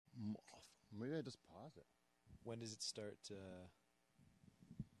Maybe I just pause it. When does it start?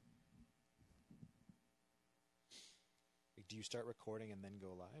 Do you start recording and then go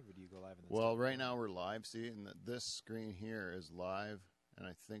live, or do you go live and then? Well, right now we're live. See, and this screen here is live, and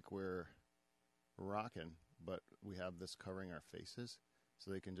I think we're rocking. But we have this covering our faces,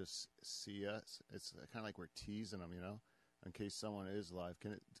 so they can just see us. It's kind of like we're teasing them, in case someone is live.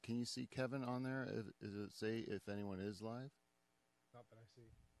 Can you see Kevin on there? Does it say if anyone is live? Not that I see.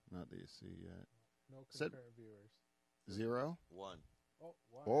 Not that you see yet. No concurrent viewers. 0? 1. Oh,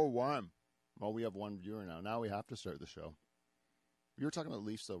 wow. Oh, 1. Well, we have 1 viewer now. Now we have to start the show. You were talking about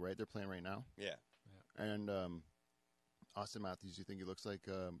Leafs, though, right? They're playing right now? Yeah. And Austin Mathews, you think he looks like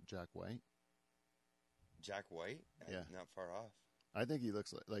Jack White? Jack White? Yeah. Not far off. I think he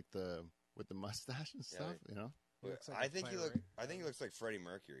looks like with the mustache and stuff, I think he looks like Freddie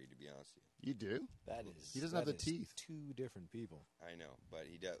Mercury, to be honest with you. You do? That is. He doesn't have the teeth. 2 different people. I know, but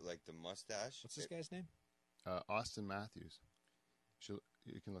he does like the mustache. What's this guy's name? Austin Mathews.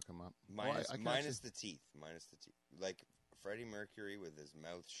 You can look him up. Minus the teeth. Minus the teeth. Like Freddie Mercury with his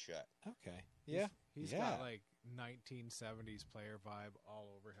mouth shut. Okay. Yeah. He's got like 1970s player vibe all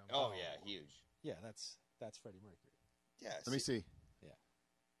over him. Oh, yeah, huge. Yeah, that's Freddie Mercury. Yeah. Let me see. Yeah.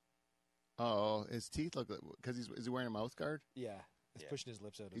 Oh, his teeth look like, because is he wearing a mouth guard? Yeah. He's pushing his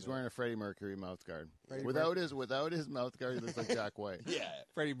lips out. He's wearing a Freddie Mercury mouth guard. Without his mouth guard, he looks like Jack White. Yeah.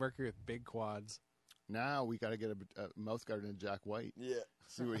 Freddie Mercury with big quads. Now we got to get a mouth guard in Jack White. Yeah.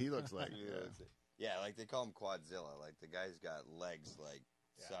 See what he looks like. Yeah, like they call him Quadzilla. Like the guy's got legs like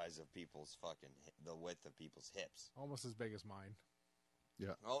size of people's the width of people's hips. Almost as big as mine.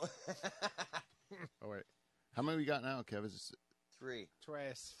 Yeah. Oh. Oh, wait. How many we got now, Kev? Is it 3.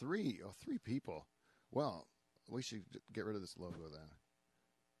 Tres. 3? Oh, 3 people. Well, we should get rid of this logo then.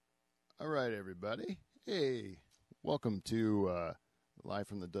 All right, everybody. Hey, welcome to Live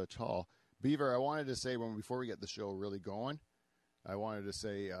from the Dutch Hall. Beaver, I wanted to say before we get the show really going, I wanted to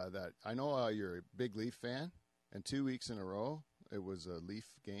say that I know you're a big Leaf fan, and 2 weeks in a row it was a Leaf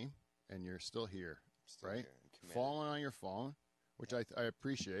game, and you're still here, right? Here, following on your phone, which I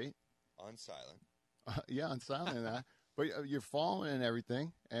appreciate. On silent. Yeah, on silent and that. But you're following and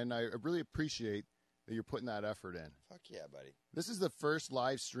everything, and I really appreciate that you're putting that effort in. Fuck yeah, buddy. This is the first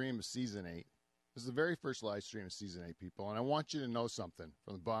live stream of Season 8. This is the very first live stream of Season 8, people, and I want you to know something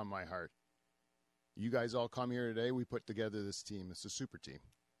from the bottom of my heart. You guys all come here today. We put together this team. It's a super team.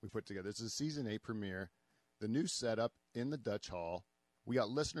 We put together. This is a Season 8 premiere, the new setup in the Dutch Hall. We got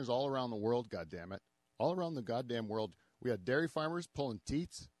listeners all around the world, goddammit. All around the goddamn world. We got dairy farmers pulling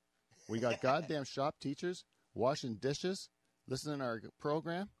teats. We got goddamn shop teachers washing dishes, listening to our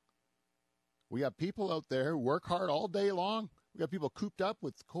program. We got people out there who work hard all day long. We got people cooped up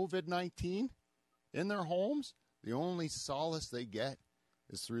with COVID-19 in their homes. The only solace they get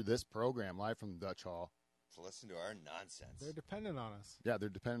is through this program, Live from the Dutch Hall. To listen to our nonsense. They're dependent on us. Yeah, they're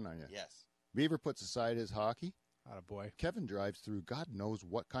dependent on you. Yes. Beaver puts aside his hockey. Attaboy. Kevin drives through God knows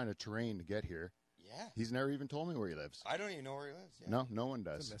what kind of terrain to get here. Yeah. He's never even told me where he lives. I don't even know where he lives. Yeah. No, no one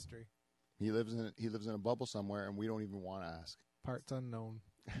does. It's a mystery. He lives in a bubble somewhere, and we don't even want to ask. Parts unknown.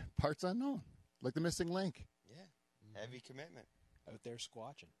 Parts unknown. Like the missing link. Yeah. Heavy commitment. Out there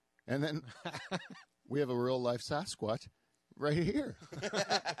squatching. And then we have a real-life Sasquatch right here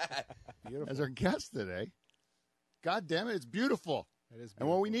as our guest today. God damn it, it's beautiful. It is beautiful. And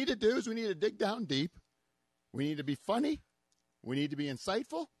what we need to do is we need to dig down deep. We need to be funny. We need to be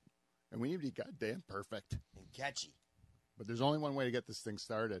insightful. And we need to be goddamn perfect. And catchy. But there's only one way to get this thing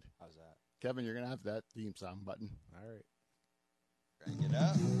started. How's that? Kevin, you're going to have that theme song button. All right. Crank it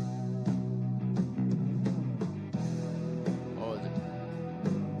up. Oh, is it?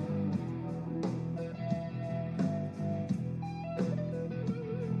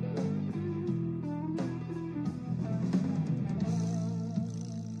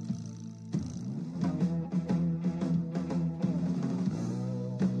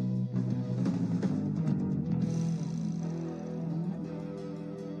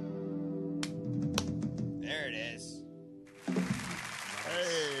 There it is. Hey.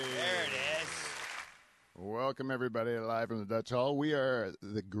 There it is. Welcome, everybody, to Live from the Dutch Hall. We are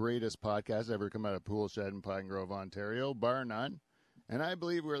the greatest podcast ever come out of Pool Shed in Pine Grove, Ontario, bar none. And I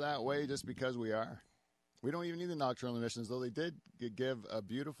believe we're that way just because we are. We don't even need the nocturnal emissions, though they did give a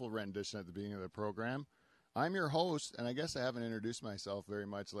beautiful rendition at the beginning of the program. I'm your host, and I guess I haven't introduced myself very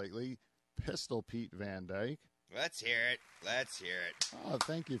much lately, Pistol Pete Van Dyke. Let's hear it. Let's hear it. Oh,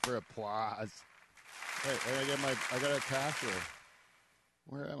 thank you for applause. Wait, I got a capture.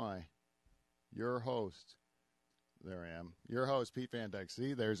 Where am I? Your host. There I am. Your host, Pete Van Dyke.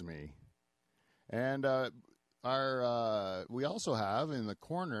 See, there's me. And we also have in the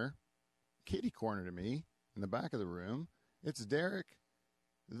corner kitty corner to me in the back of the room. It's Derek,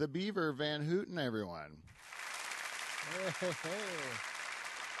 the Beaver Van Houten, everyone.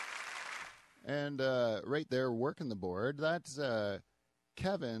 And right there working the board, that's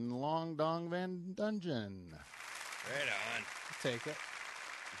Kevin Long Dong Van Dungeon. Right on. Take it.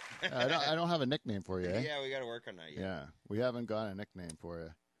 I don't have a nickname for you, eh? Yeah, we got to work on that yet. Yeah, we haven't got a nickname for you.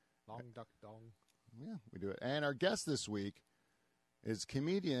 Long duck dong. Yeah, we do it. And our guest this week is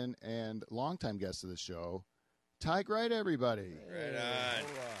comedian and longtime guest of the show, Tige Wright, everybody. Right on.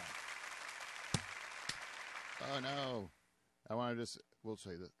 Oh, no. I want to just, we'll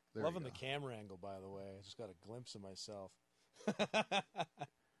say that. Loving the camera angle, by the way. I just got a glimpse of myself.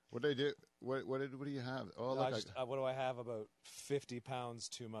 What did they do? What do you have? Oh, No, look. what do I have? About 50 pounds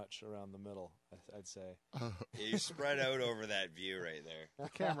too much around the middle, I'd say. Yeah, you spread out over that view right there. The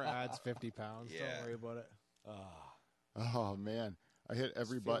camera adds 50 pounds. Yeah. Don't worry about it. Oh, man. I hit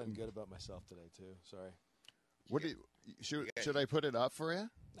every Just button. feeling good about myself today, too. Sorry. What do you, should I put it up for you?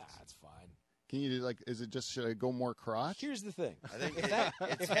 Nah, it's fine. Can you do, like, is it just, should I go more crotch? Here's the thing. I think If that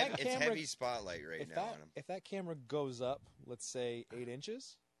it's camera- heavy spotlight right now on him. If that camera goes up, let's say 8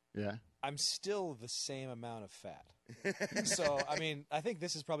 inches, Yeah. I'm still the same amount of fat. So, I mean, I think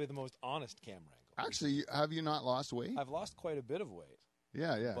this is probably the most honest camera angle. Actually, have you not lost weight? I've lost quite a bit of weight,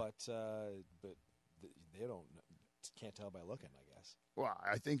 Yeah. but they can't tell by looking, I guess. Well,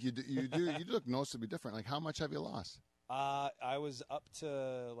 I think you do. You look noticeably different. Like, how much have you lost? I was up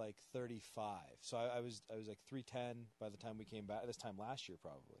to like 35, so I was like 310 by the time we came back. This time last year,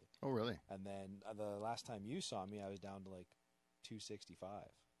 probably. Oh, really? And then the last time you saw me, I was down to like 265,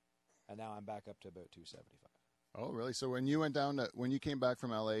 and now I'm back up to about 275. Oh, really? So when you came back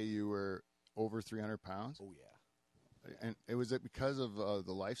from LA, you were over 300 pounds? Oh yeah. And was it because of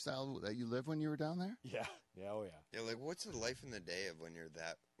the lifestyle that you lived when you were down there? Yeah. Yeah. Oh yeah. Yeah, like what's the life in the day of when you're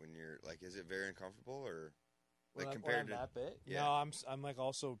like, is it very uncomfortable or like When compared I'm to that big? Yeah. No, I'm like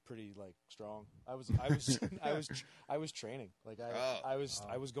also pretty like strong. I was I was training. Like I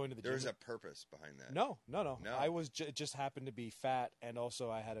was going to the there gym. was a purpose behind that? No. No. I was just happened to be fat, and also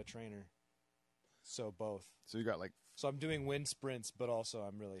I had a trainer. So both. So you got like So I'm doing wind sprints, but also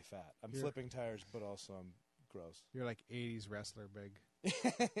I'm really fat. I'm flipping tires, but also I'm gross. You're like 80s wrestler big.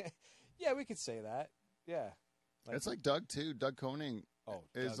 Yeah, we could say that. Yeah. it's like Doug too. Doug Koning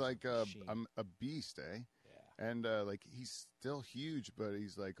is Doug's like a a beast, eh? Yeah. And like he's still huge, but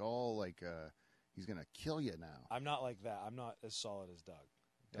he's like all like he's gonna kill you now. I'm not like that. I'm not as solid as Doug.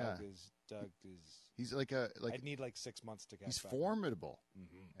 Doug is. He's like I'd need like 6 months to get. he's back. formidable,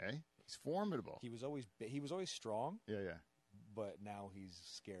 Mhm. eh? He's formidable. He was always strong, Yeah. but now he's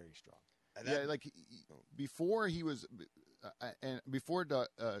scary strong. And Yeah, that- like before he was, and before Doug,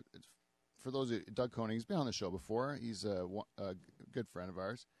 for those of Doug Koning, he's been on the show before. He's a good friend of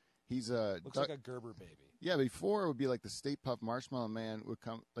ours. He's Looks Doug, like a Gerber baby. yeah. Before it would be like the State Puff Marshmallow Man would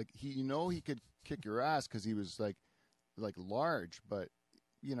come, like he could kick your ass because he was like large, but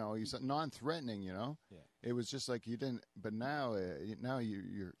he's non-threatening. Yeah. It was just like you didn't. But now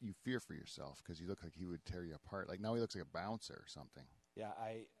you fear for yourself because you look like he would tear you apart. Like now he looks like a bouncer or something. Yeah,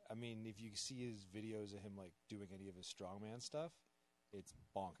 I mean, if you see his videos of him like doing any of his strongman stuff, it's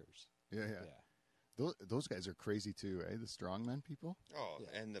bonkers. Yeah. Those guys are crazy too, eh? The strongman people. Oh,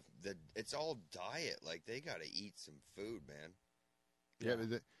 Yeah. and the it's all diet. Like they got to eat some food, man. Yeah,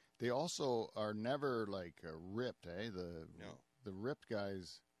 but they also are never like ripped, eh? The ripped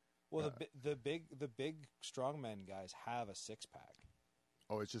guys. Well, the big strongman guys have a 6-pack.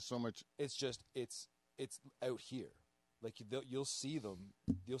 Oh, it's just so much. It's just it's out here. Like you'll see them.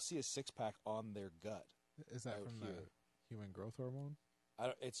 You'll see a 6-pack on their gut. Is that out from here. the human growth hormone?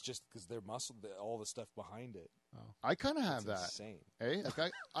 It's just because their muscle, all the stuff behind it. Oh. I kind of have It's that. insane. Eh?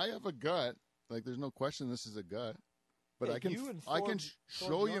 Like I have a gut. Like there's no question this is a gut. But Yeah, I can you and I can Thor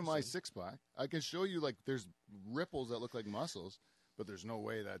show you my Bjornsson. 6-pack. I can show you like there's ripples that look like muscles, but there's no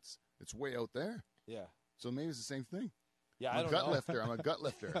way it's way out there. Yeah. So maybe it's the same thing. Yeah, I'm I a don't gut know. lifter. I'm a gut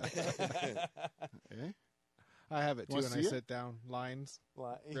lifter. Eh? I have it too, Wanna and see I it? sit down, lines,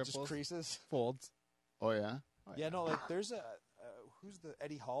 He just Ripples. creases. folds. Oh yeah. Yeah, no, like there's a who's the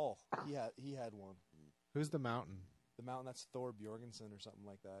Eddie Hall? He had one. Who's the mountain? The mountain, that's Thor Bjornsson or something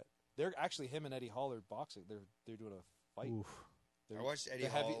like that. They're actually him and Eddie Hall are boxing. They're doing a fight. Oof. They're I watched Eddie the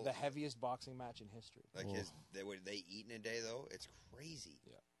Hall. the heaviest boxing match in history. Like what they eat in a day though, it's crazy.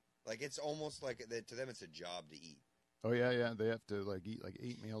 Yeah. Like it's almost like to them it's a job to eat. Oh yeah. They have to like eat like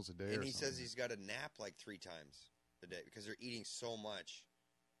 8 meals a day. And or he says something. he's got to nap like 3 times a day because they're eating so much.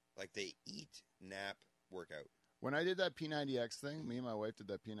 Like they eat, nap, workout. When I did that P90X thing, me and my wife did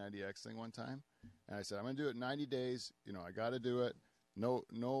that P90X thing one time, and I said I'm going to do it 90 days. I got to do it. No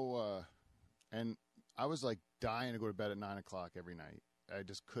and I was like dying to go to bed at 9 o'clock every night. I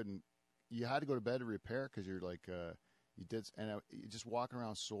just couldn't. You had to go to bed to repair because you're like you did, and you just walking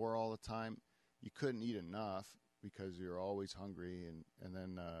around sore all the time. You couldn't eat enough because you're always hungry, and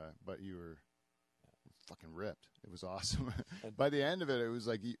then but you were fucking ripped. It was awesome. By the end of it, it was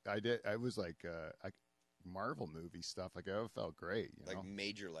like I was like Marvel movie stuff. Like I felt great. You know?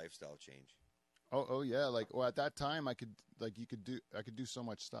 Major lifestyle change. Oh yeah. Like at that time, I could do so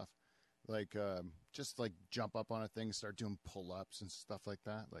much stuff. Like just like jump up on a thing, start doing pull-ups and stuff like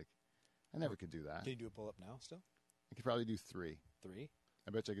that. Like I never could do that. Can you do a pull-up now still? I could probably do 3. 3?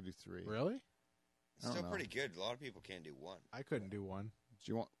 I bet you I could do 3. Really? Still pretty good. A lot of people can't do 1. I couldn't do 1.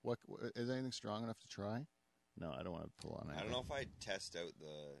 Do you want what? Is anything strong enough to try? No, I don't want to pull on it. I don't know if I'd test out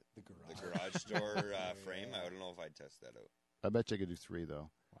the garage store frame. I don't know if I'd test that out. I bet you I could do 3 though.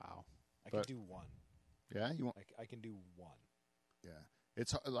 Wow. I can do 1. Yeah, you want? I can do 1. Yeah,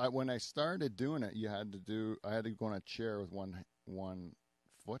 it's like when I started doing it. I had to go on a chair with one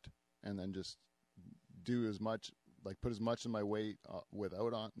foot, and then just do as much, like put as much of my weight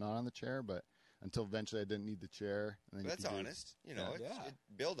not on the chair, but until eventually I didn't need the chair. And then That's honest. You know, it's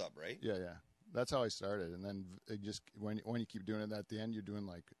build up, right? Yeah. That's how I started, and then it just when you keep doing it, at the end you're doing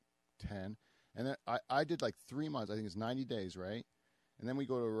like 10, and then I did like 3 months. I think it's 90 days, right? And then we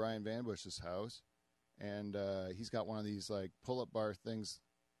go to Ryan Van Bush's house, and he's got one of these like pull-up bar things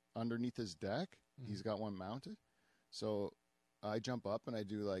underneath his deck. Mm-hmm. He's got one mounted, so I jump up and I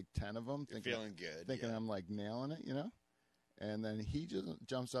do like 10 of them, feeling good, thinking I'm like nailing it, you know. And then he just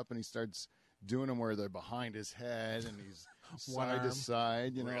jumps up and he starts doing them where they're behind his head and he's side to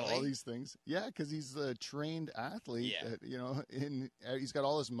side, you know, really? all these things. Yeah, because he's a trained athlete. Yeah. You know, he's got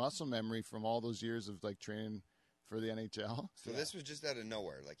all this muscle memory from all those years of like training for the NHL. So this was just out of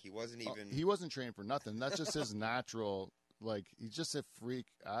nowhere. Like he wasn't even. He wasn't trained for nothing. That's just his natural. Like he's just a freak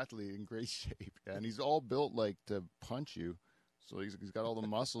athlete in great shape, and he's all built like to punch you. So he's got all the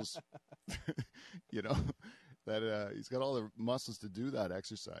muscles, you know. That he's got all the muscles to do that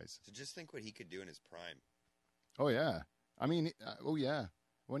exercise. So just think what he could do in his prime. Oh yeah, I mean, yeah.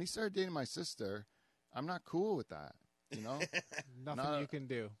 When he started dating my sister, I'm not cool with that. You know, Nothing you can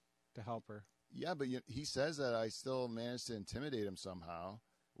do to help her. Yeah, but he says that I still managed to intimidate him somehow,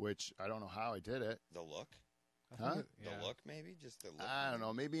 which I don't know how I did it. The look, huh? The look, maybe just the look. I don't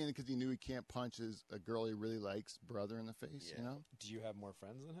know. Maybe because he knew he can't punch a girl he really likes brother in the face. Yeah. You know. Do you have more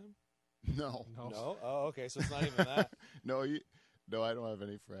friends than him? No. Oh, okay. So it's not even that. No, I don't have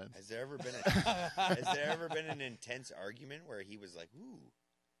any friends. Has there ever been an intense argument where he was like, "Ooh"?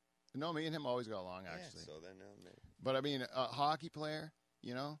 No, me and him always got along actually. Yeah, so then, but I mean, a hockey player,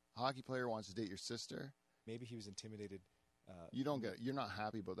 you know, hockey player wants to date your sister. Maybe he was intimidated. You're not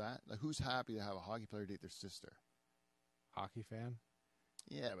happy about that. Like, who's happy to have a hockey player date their sister? Hockey fan.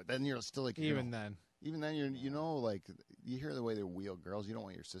 Yeah, but then you're still like Even then you're like you hear the way they wheel girls. You don't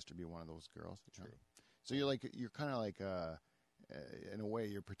want your sister to be one of those girls. True. So you're kind of like in a way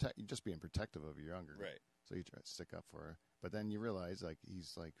you're just being protective of your younger. Right. So you try to stick up for her, but then you realize like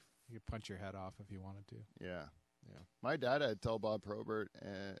he's like you could punch your head off if you wanted to. Yeah. My dad had to tell Bob Probert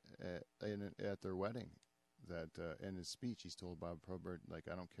at their wedding that in his speech he's told Bob Probert, like,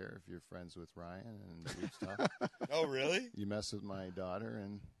 I don't care if you're friends with Ryan and we've talked. Oh really? You mess with my daughter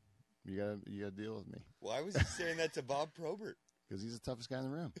and you gotta deal with me. Why was he saying that to Bob Probert? Because he's the toughest guy in the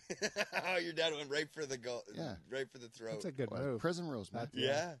room. Oh, your dad went right for the goal. Yeah. Right for the throat. That's a good move. Prison rules, man.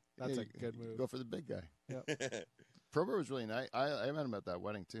 That's a good move. Go for the big guy. Yep. Probert was really nice. I met him at that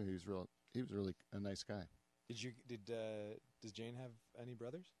wedding too. He was really a nice guy. Does Jane have any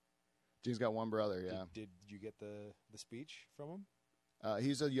brothers? Jane's got one brother. Yeah. Did you get the speech from him?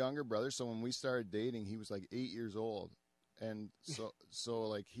 He's a younger brother. So when we started dating, he was like 8 years old, and so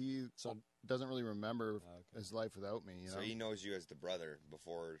like he doesn't really remember his life without me. You know? So he knows you as the brother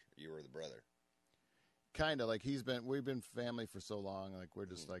before you were the brother. Kind of like we've been family for so long, like we're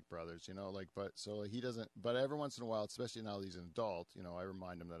just like brothers, you know. Like, but so he doesn't. But every once in a while, especially now that he's an adult, you know, I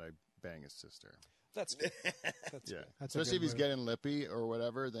remind him that I bang his sister. That's good. Yeah. That's especially if he's move. getting lippy or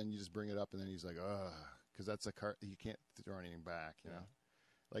whatever, then you just bring it up, and then he's like, ugh, because that's a card you can't throw anything back, you know.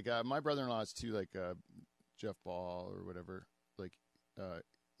 Like my brother-in-law is too, like Jeff Ball or whatever. Like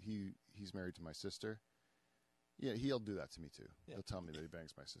he's married to my sister. Yeah, he'll do that to me too. Yeah. He'll tell me that he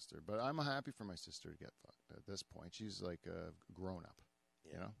bangs my sister, but I'm happy for my sister to get fucked at this point. She's like a grown up.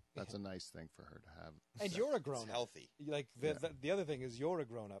 Yeah. You know, that's a nice thing for her to have. And you're a grown up. Healthy. Like the other thing is you're a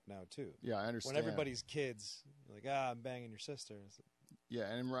grown up now too. Yeah, I understand. When everybody's kids, you're like, I'm banging your sister.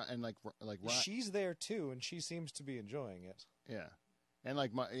 Yeah, and like she's there too, and she seems to be enjoying it. Yeah. And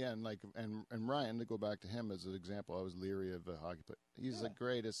like and Ryan, to go back to him as an example, I was leery of a hockey player. He's the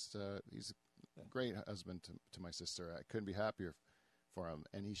greatest. He's great husband to my sister. I couldn't be happier for him,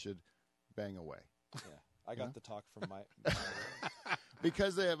 and he should bang away. Yeah, I got the talk from my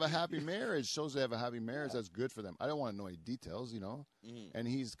Because they have a happy marriage, shows they have a happy marriage. That's good for them. I don't want to know any details, and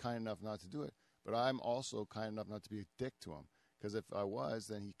he's kind enough not to do it. But I'm also kind enough not to be a dick to him. Because if I was,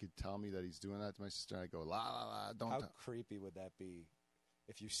 then he could tell me that he's doing that to my sister, and I go, la, la, la, don't. How creepy would that be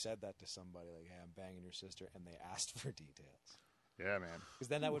if you said that to somebody, like, hey, I'm banging your sister, and they asked for details? Yeah, man. Because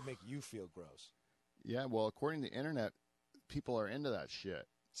then that would make you feel gross. Yeah, well, according to the internet, people are into that shit.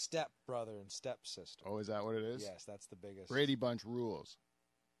 Step brother and stepsister. Oh, is that what it is? Yes, that's the biggest. Brady Bunch rules.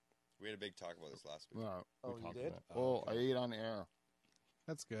 We had a big talk about this last week. Oh, we you talked did? about it. Oh, I ate on air.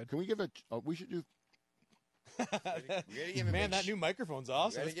 That's good. Can we give it? We should do. We gotta give a Man, big that new microphone's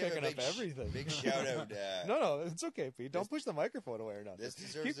awesome. It's picking up big everything. Big shout out. No, it's okay, Pete. Don't push the microphone away or nothing. This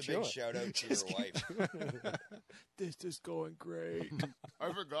deserves Keep a chewing. big shout out to your wife. This is going great.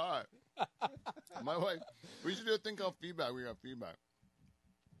 I forgot. My wife. We should do a thing called feedback. We got feedback.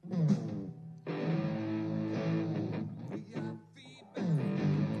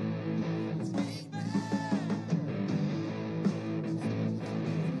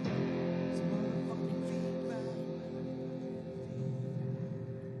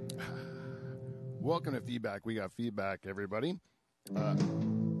 Welcome to Feedback. We got feedback, everybody.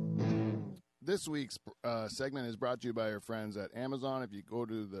 This week's segment is brought to you by our friends at Amazon. If you go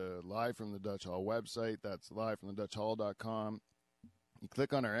to the Live from the Dutch Hall website, that's livefromthedutchhall.com. You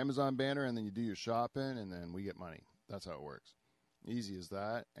click on our Amazon banner, and then you do your shopping, and then we get money. That's how it works. Easy as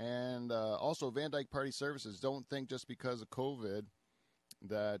that. And also, Van Dyke Party Services. Don't think just because of COVID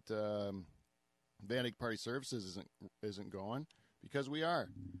that Van Dyke Party Services isn't going, because we are.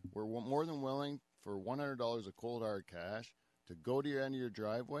 We're more than willing for $100 of cold hard cash to go to your end of your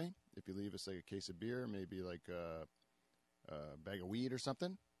driveway. If you leave us like a case of beer, maybe like a bag of weed or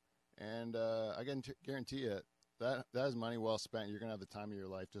something, and I can guarantee you that is money well spent. You're gonna have the time of your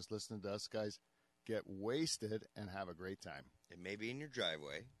life just listening to us guys get wasted and have a great time. It may be in your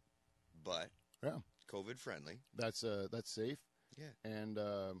driveway, but COVID friendly. That's safe. Yeah, and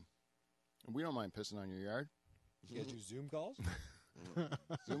we don't mind pissing on your yard. You guys do Zoom calls?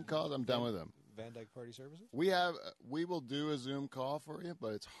 Zoom calls, I'm done with them. Van Dyke Party Services? We will do a Zoom call for you,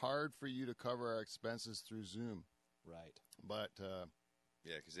 but it's hard for you to cover our expenses through Zoom. Right. But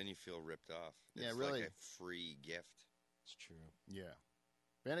yeah, because then you feel ripped off. It's yeah, really, like a free gift. It's true. Yeah.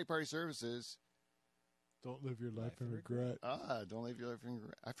 Van Dyke Party Services. Don't live your life in regret. Don't live your life in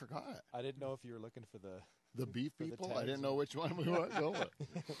regret. I forgot. I didn't know if you were looking for the beef for the people. tags. I didn't know which one we was over.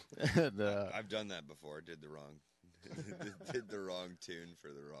 And, I've done that before. Did the wrong tune for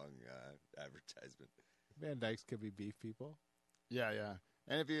the wrong advertisement. Van Dykes could be beef people. Yeah.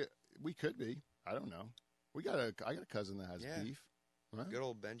 And we could be. I don't know. I got a cousin that has beef. Right? Good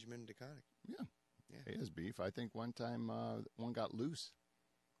old Benjamin DeConnick. Yeah. He has beef. I think one time one got loose,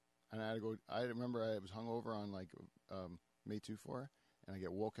 and I had to go. I remember I was hungover on like May 24, and I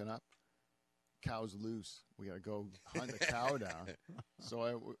get woken up. Cow's loose. We got to go hunt the cow down.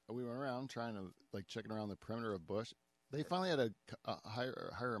 So we went around trying to checking around the perimeter of bush. They finally had to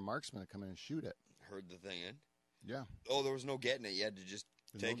hire a marksman to come in and shoot it. Heard the thing in. Yeah. Oh, there was no getting it. You had to just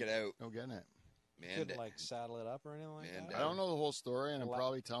take it out. No getting it. Man, couldn't saddle it up or anything like that? I don't know the whole story, and I'm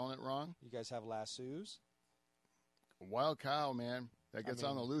probably telling it wrong. You guys have lassos? A wild cow, man, that gets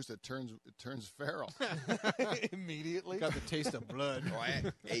on the loose, it turns feral. Immediately. Got the taste of blood.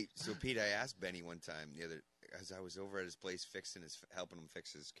 So Pete, I asked Benny one time as I was over at his place helping him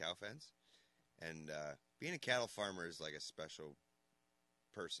fix his cow fence, and being a cattle farmer is like a special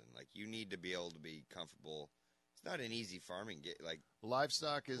person. Like, you need to be able to be comfortable. It's not an easy farming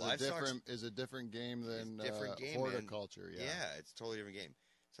livestock is a different game than horticulture. Man. Yeah, it's a totally different game.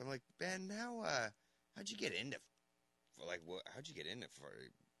 So I'm like, Ben, how'd you get into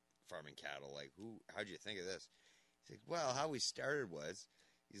farming cattle? How'd you think of this? He's like, well, how we started was,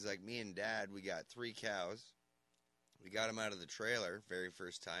 he's like, me and Dad, we got 3 cows. We got them out of the trailer very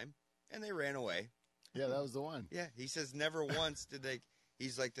first time, and they ran away. Yeah, that was the one. Yeah, he says never once did they.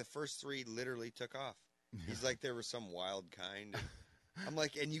 He's like, the first 3 literally took off. He's like, there was some wild kind. And I'm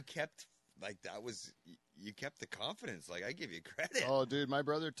like, and you kept you kept the confidence. Like, I give you credit. Oh, dude, my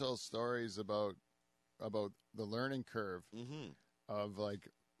brother tells stories about the learning curve of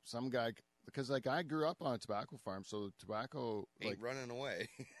some guy, because I grew up on a tobacco farm, so tobacco ain't running away.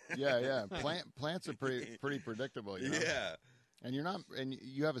 yeah. Plants are pretty predictable. You know? Yeah. And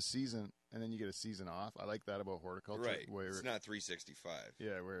you have a season, and then you get a season off. I like that about horticulture. Right. It's not 365.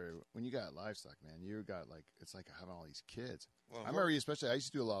 Yeah, where when you got livestock, man, you got it's like having all these kids. Well, I remember especially I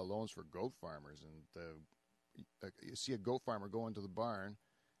used to do a lot of loans for goat farmers, and you see a goat farmer go into the barn,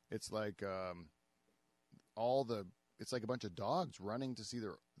 It's like it's like a bunch of dogs running to see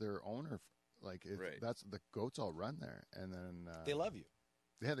their owner. Like that's the goats all run there, and then They love you.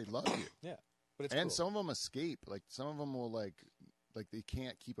 Yeah, they love you. Yeah, but it's and cool. some of them escape. Like some of them will like they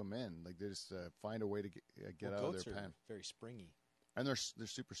can't keep them in. Like they just find a way to get out of goats their are pen. very springy. And they're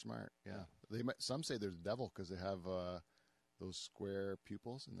super smart. Yeah, some say they're the devil because they have those square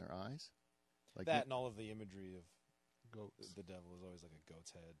pupils in their eyes. Like That and all of the imagery of Goats. the devil is always like a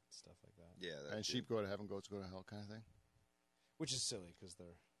goat's head, stuff like that. Yeah, and sheep go to heaven, goats go to hell, kind of thing. Which is silly because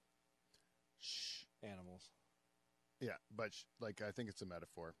they're animals. Yeah, but like I think it's a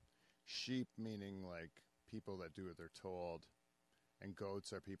metaphor. Sheep meaning like people that do what they're told, and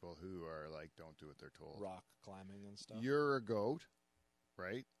goats are people who are like don't do what they're told. Rock climbing and stuff. You're a goat,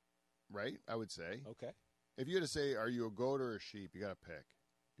 right? Right? I would say. Okay. If you had to say, are you a goat or a sheep? You got to pick.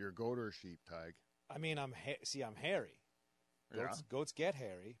 You're a goat or a sheep, Tige. I mean, I'm hairy. Yeah. Goats get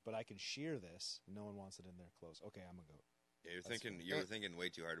hairy, but I can shear this. No one wants it in their clothes. Okay, I'm a goat. Yeah, you were thinking way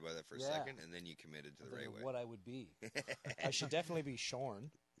too hard about that for a second, and then you committed to the right way. What I would be. I should definitely be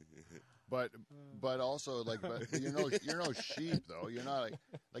shorn. But also like you're no sheep though. You're not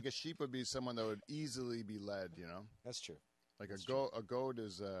like a sheep would be someone that would easily be led. You know. That's true. Like a goat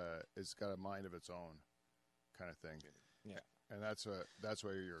is got a mind of its own, kind of thing. Yeah. And that's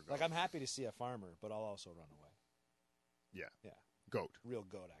why you're a goat. Like I'm happy to see a farmer, but I'll also run away. Yeah. Yeah. Goat. Real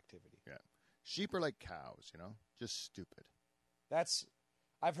goat activity. Yeah. Sheep are like cows, just stupid.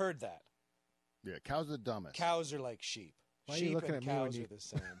 I've heard that. Yeah, cows are the dumbest. Cows are like sheep. Why are sheep you looking and at me when cows you- are the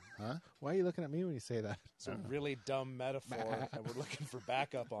same. Huh? Why are you looking at me when you say that? It's a really dumb metaphor, and we're looking for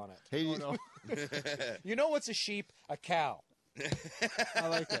backup on it. Hey, Oh, no. You know what's a sheep? A cow. I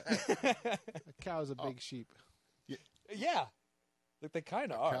like it. A cow's a big sheep. Yeah. Like they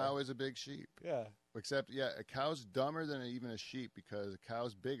kind of a are. cow is a big sheep. Yeah. Except, a cow's dumber than even a sheep because a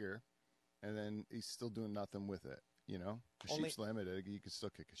cow's bigger, and then he's still doing nothing with it. A sheep's limited. You can still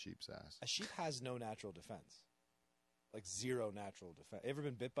kick a sheep's ass. A sheep has no natural defense. Like zero natural defense. Ever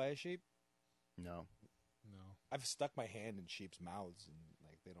been bit by a sheep? No. No. I've stuck my hand in sheep's mouths, and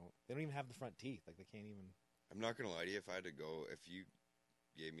like they don't even have the front teeth. Like they can't even. I'm not gonna lie to you. If you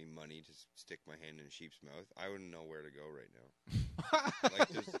gave me money to stick my hand in a sheep's mouth, I wouldn't know where to go right now.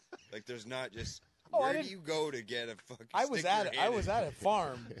 there's not just. Where do you go to get a fucking? I was at a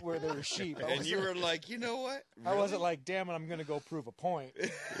farm where there were sheep, and you were like, you know what? Really? I wasn't like, damn it, I'm gonna go prove a point.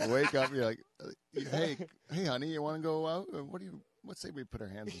 You wake up, you're like, hey, honey, you want to go out? Let's say we put our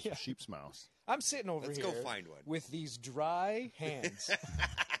hands in some sheep's mouths. I'm sitting over Let's here. go find one with these dry hands,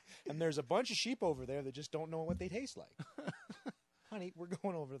 and there's a bunch of sheep over there that just don't know what they taste like. Honey, we're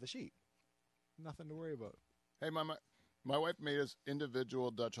going over to the sheep. Nothing to worry about. Hey, my wife made us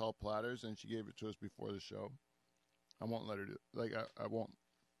individual Dutch Hall platters, and she gave it to us before the show. I won't let her do it. Like, I won't.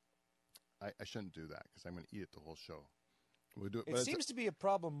 I shouldn't do that because I'm going to eat it the whole show. We'll do it. It seems to be a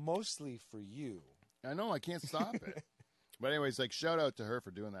problem mostly for you. I know. I can't stop it. But anyways, shout out to her for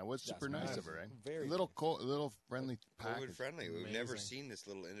doing that. It was super nice of her, eh? Very little nice. Little friendly package. COVID friendly. We've Amazing. never seen this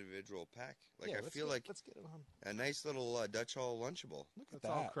little individual pack. I feel let's get it on. a nice little Dutch Hall Lunchable. Look at It's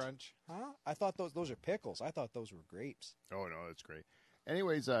that. all crunch. Huh? I thought those are pickles. I thought those were grapes. Oh no, that's great.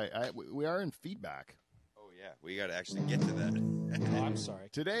 Anyways, we are in feedback. Oh yeah, we got to actually get to that. Oh, I'm sorry.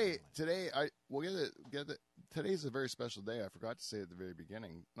 Today, we'll get it. Today's a very special day. I forgot to say at the very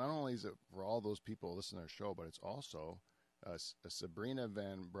beginning. Not only is it for all those people listening to our show, but it's also Sabrina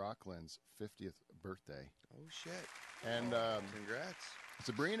Van Brocklin's 50th birthday. Oh shit! And congrats.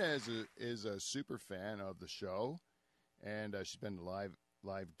 Sabrina is a super fan of the show, and she's been to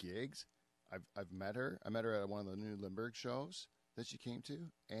live gigs. I've met her. I met her at one of the new Limburg shows that she came to,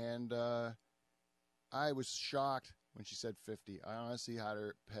 and I was shocked when she said 50. I honestly had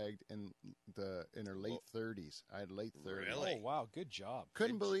her pegged in her late 30s. I had late 30s. Really? Oh wow, good job. I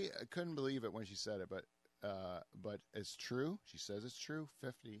couldn't believe it when she said it, but it's true. She says it's true.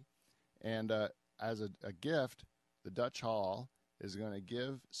 50, and as a gift, the Dutch Hall is going to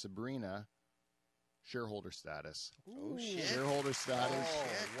give Sabrina shareholder status. Oh shit! Shareholder status.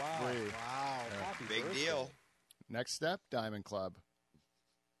 Oh wow! Free. Wow! Yeah. Happy Big birthday. deal. Next step, Diamond Club.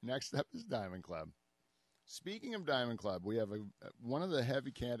 Next step is Diamond Club. Speaking of Diamond Club, we have one of the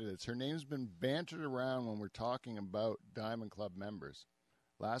heavy candidates. Her name's been bantered around when we're talking about Diamond Club members.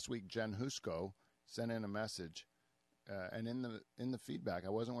 Last week, Jen Husko sent in a message, and in the feedback, I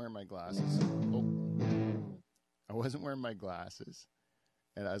wasn't wearing my glasses. I wasn't wearing my glasses,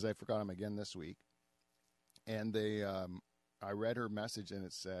 and as I forgot them again this week. And I read her message, and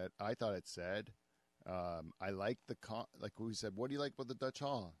I thought it said, I like like we said, what do you like about the Dutch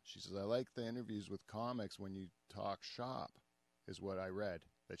Hall? She says, I like the interviews with comics when you talk shop, is what I read.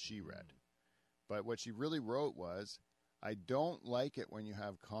 that she read. But what she really wrote was, I don't like it when you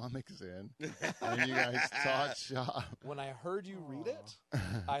have comics in and you guys talk shop. When I heard you read it,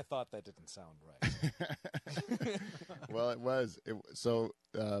 I thought that didn't sound right. Well, it was.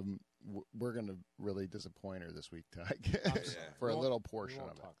 We're going to really disappoint her this week, Tig, for a little portion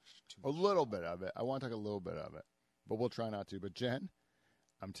of it. A little bit of it. I want to talk a little bit of it, but we'll try not to. But Jen,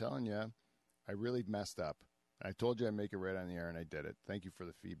 I'm telling you, I really messed up. I told you I'd make it right on the air, and I did it. Thank you for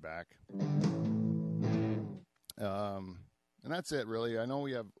the feedback. And that's it, really. I know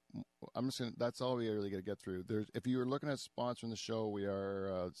we have. That's all we really got to get through. If you were looking at sponsoring the show, we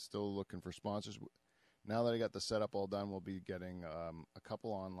are still looking for sponsors. Now that I got the setup all done, we'll be getting a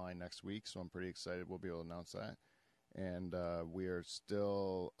couple online next week, so I'm pretty excited. We'll be able to announce that. And we are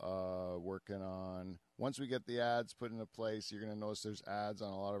still working on, once we get the ads put into place, you're going to notice there's ads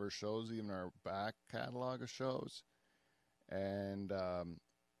on a lot of our shows, even our back catalog of shows. And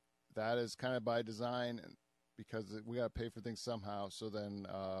that is kind of by design because we got to pay for things somehow. So then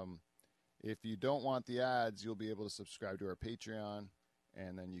if you don't want the ads, you'll be able to subscribe to our Patreon.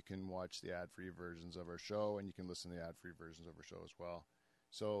 And then you can watch the ad-free versions of our show, and you can listen to the ad-free versions of our show as well.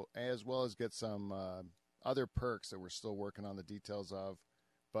 So, as well as get some other perks that we're still working on the details of.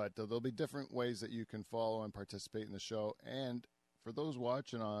 But there'll be different ways that you can follow and participate in the show. And for those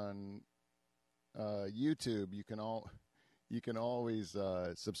watching on YouTube, you can always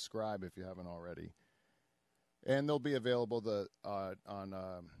subscribe if you haven't already. And they'll be available on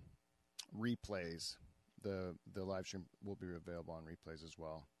replays. The live stream will be available on replays as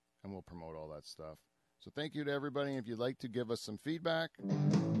well, and we'll promote all that stuff. So thank you to everybody. If you'd like to give us some feedback, go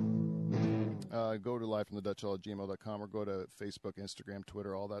to livefromthedutchhall@gmail.com or go to Facebook, Instagram,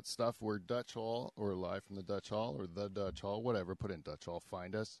 Twitter, all that stuff. We're Dutch Hall or Live from the Dutch Hall or The Dutch Hall, whatever. Put in Dutch Hall,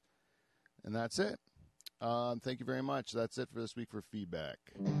 find us. And that's it. Thank you very much. That's it for this week for feedback.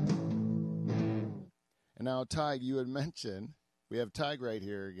 And now, Tige, you had mentioned, we have Tige right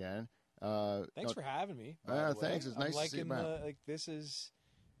here again. Thanks for having me. Thanks. It's nice to see you back. This is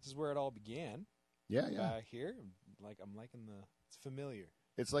where it all began. Yeah. Here, I'm liking it's familiar.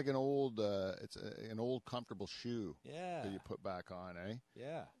 It's like an old, an old comfortable shoe. Yeah. That you put back on, eh?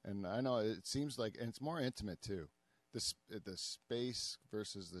 Yeah. And I know it seems like, and it's more intimate too. The space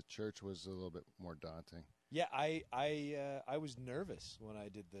versus the church was a little bit more daunting. Yeah, I was nervous when I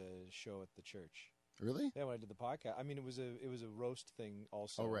did the show at the church. Really? Yeah, when I did the podcast. I mean, it was a roast thing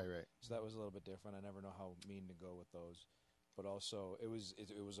also. Oh, right. So that was a little bit different. I never know how mean to go with those. But also, it was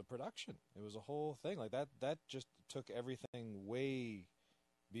a production. It was a whole thing. Like that just took everything way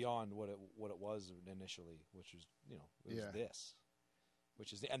beyond what it was initially, which was, this.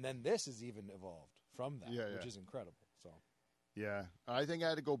 And then this has even evolved from that, which is incredible. So yeah, I think I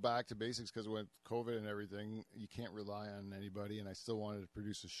had to go back to basics because with COVID and everything, you can't rely on anybody, and I still wanted to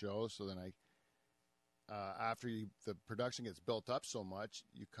produce a show. So then after the production gets built up so much,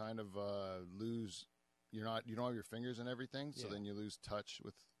 you kind of lose. You don't have your fingers in everything, so then you lose touch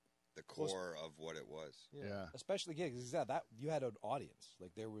with the core of what it was. Yeah. Especially gigs, that you had an audience.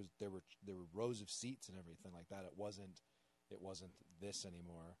 Like there were rows of seats and everything like that. It wasn't this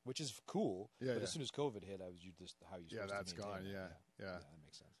anymore, which is cool. Yeah, but as soon as COVID hit, how you. Yeah, that's gone. Yeah, that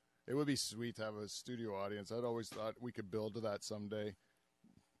makes sense. It would be sweet to have a studio audience. I'd always thought we could build to that someday.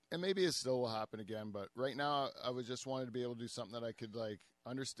 And maybe it still will happen again, but right now I just wanted to be able to do something that I could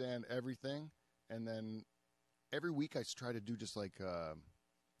understand everything, and then every week I try to do just I'd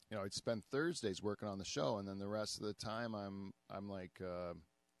spend Thursdays working on the show, and then the rest of the time I'm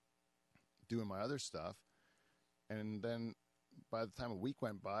doing my other stuff, and then by the time a week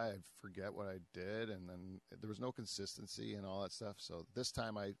went by, I'd forget what I did, and then there was no consistency and all that stuff. So this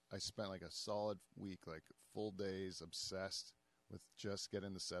time I spent a solid week, full days, obsessed with just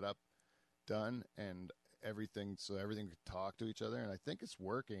getting the setup done and everything, so everything could talk to each other, and I think it's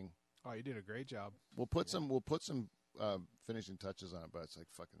working. Oh, you did a great job. We'll put some finishing touches on it, but it's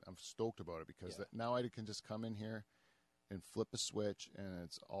I'm stoked about it because now I can just come in here and flip a switch and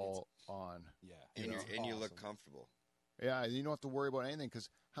it's all on. Yeah, and you look comfortable. Yeah, you don't have to worry about anything because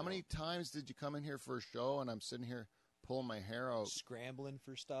how many times did you come in here for a show and I'm sitting here pulling my hair out, scrambling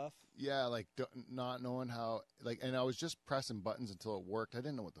for stuff? Yeah, not knowing how, and I was just pressing buttons until it worked. I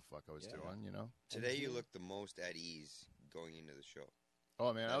didn't know what the fuck I was doing, Today you look the most at ease going into the show.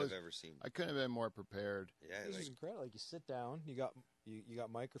 Oh man, I've ever seen. I couldn't have been more prepared. Yeah, this is incredible. You sit down, you got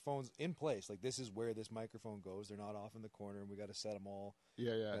microphones in place. This is where this microphone goes. They're not off in the corner, and we got to set them all.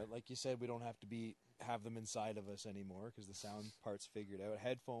 Yeah. Like you said, we don't have to have them inside of us anymore because the sound part's figured out.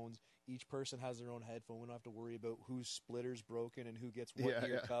 Headphones. Each person has their own headphone. We don't have to worry about whose splitter's broken and who gets what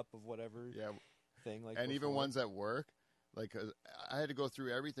ear cup of whatever thing. And even ones at work, Like I had to go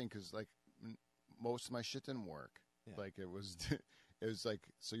through everything because like most of my shit didn't work. Yeah. Like it was like,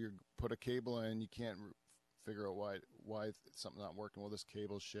 so you put a cable in, you can't figure out why something's not working. Well, this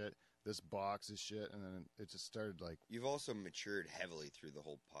cable shit, this box is shit, and then it just started like. You've also matured heavily through the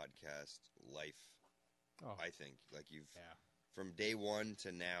whole podcast life. Oh. I think like you've Yeah. from day one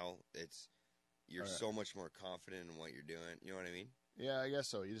to now, you're so much more confident in what you're doing. You know what I mean? Yeah, I guess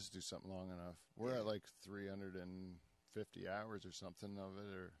so. You just do something long enough. We're at like 350 hours or something of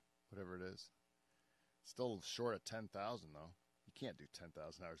it, or whatever it is. Still short of 10,000 though. You can't do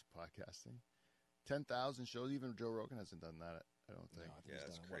 10,000 hours of podcasting. 10,000 shows. Even Joe Rogan hasn't done that. I don't think. No, I think Yeah, he's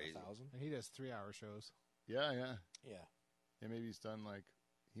it's done, crazy. 1,000? And he does 3-hour shows. Yeah. Yeah. Yeah, maybe he's done like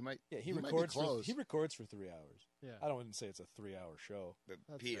he might. Yeah, he might be records close. he records for 3 hours. Yeah. I don't even say it's a 3-hour show. But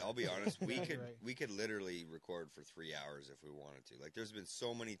That's Pete, right. I'll be honest, we Right. could literally record for 3 hours if we wanted to. Like, there's been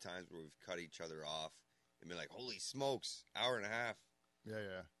so many times where we've cut each other off and been like, "Holy smokes, hour and a half!"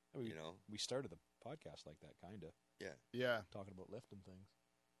 Yeah. We started the podcast like that, kind of Yeah. talking about lifting things.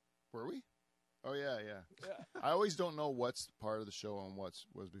 Were we? Oh yeah. Yeah. I always don't know what's part of the show and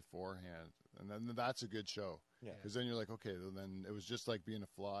was beforehand, and then that's a good show. Yeah. Because then you're like, okay, well, then it was just like being a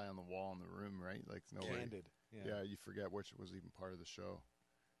fly on the wall in the room, right? Like nobody. Candid. Yeah, you forget which was even part of the show.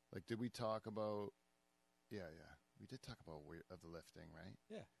 Like, did we talk about? Yeah, we did talk about weight of the lifting, right?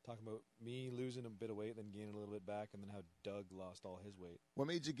 Yeah. Talking about me losing a bit of weight, then gaining a little bit back, and then how Doug lost all his weight. What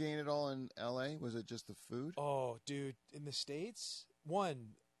made you gain it all in L.A.? Was it just the food? Oh, dude, in the States,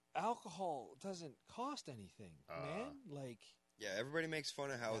 alcohol doesn't cost anything, man. Like, Yeah, everybody makes fun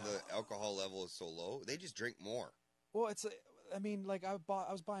of how the alcohol level is so low. They just drink more. well, it's. I mean, like I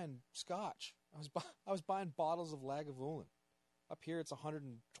was buying scotch. I was buying bottles of Lagavulin. Up here, it's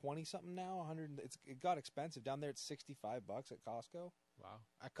 120 something now. It got expensive down there. It's $65 at Costco. Wow.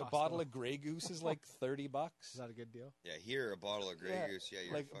 At A Costco. bottle of Grey Goose is like $30. Is that a good deal? Yeah, here a bottle of Grey Goose. Yeah,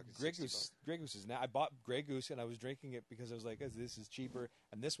 you're like fucking Grey $60. Goose. Grey Goose is now. I bought Grey Goose and I was drinking it because I was like, this is cheaper.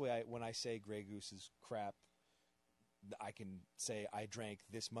 And this way, when I say Grey Goose is crap, I can say I drank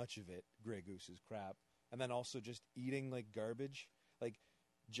this much of it. Grey Goose is crap. And then also just eating like garbage. Like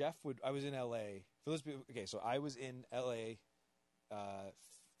Jeff would. I was in L.A. For those people. Okay, so I was in L.A.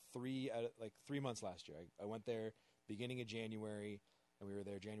 3 months last year. I went there beginning of January, and we were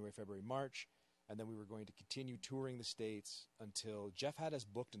there January, February, March, and then we were going to continue touring the States until Jeff had us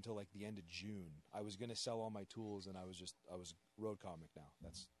booked until like the end of June. I was going to sell all my tools, and I was road comic now.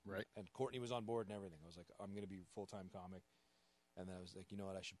 That's Right. And Courtney was on board and everything. I was like, I'm going to be full-time comic, and then I was like, you know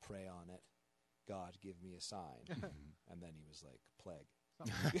what? I should pray on it. God, give me a sign. And then he was like, plague.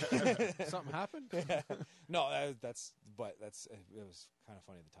 Something happened? No, it was kind of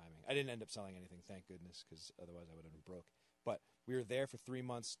funny, the timing. I didn't end up selling anything, thank goodness, because otherwise I would have been broke. But we were there for 3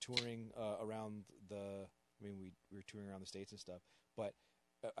 months touring around we were touring around the States and stuff. But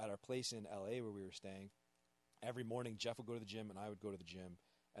at our place in LA where we were staying, every morning Jeff would go to the gym and I would go to the gym.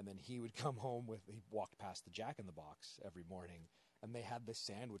 And then he would come home he walked past the Jack in the Box every morning. And they had this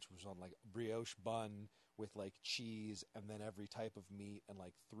sandwich which was on like brioche bun with like cheese and then every type of meat and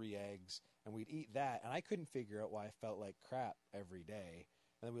like 3 eggs. And we'd eat that. And I couldn't figure out why I felt like crap every day.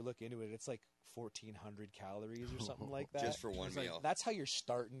 And then we look into it. It's like 1,400 calories or something like that. Just for one meal. That's how you're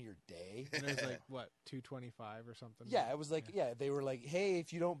starting your day. And it was like, what, 225 or something? Yeah, it was like, they were like, hey,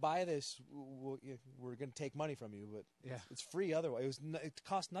 if you don't buy this, we're going to take money from you. But it's free otherwise. It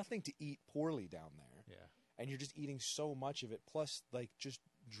cost nothing to eat poorly down there. Yeah. And you're just eating so much of it. Plus, like, just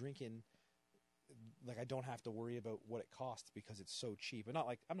drinking, like, I don't have to worry about what it costs because it's so cheap. And not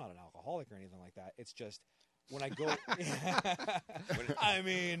like, I'm not an alcoholic or anything like that. It's just, when I go, I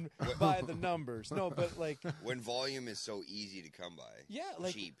mean, by the numbers. No, but like. When volume is so easy to come by. Yeah,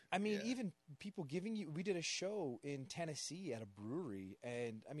 like, cheap. I mean, even people giving you, we did a show in Tennessee at a brewery.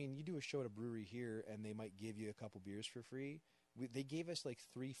 And, I mean, you do a show at a brewery here and they might give you a couple beers for free. They gave us like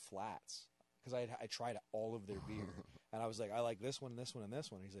 3 flats. Because I tried all of their beer. And I was like, I like this one, this one, and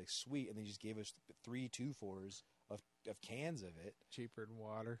this one. And he's like, sweet. And they just gave us 3 2-4s of cans of it. Cheaper than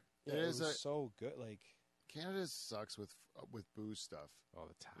water. Yeah, it was so good. Like, Canada sucks with booze stuff. Oh,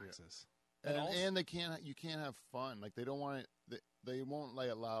 the taxes. Yeah. And you can't have fun. Like they don't want it. They won't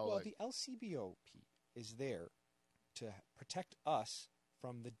allow. Well, the LCBO, Pete, is there to protect us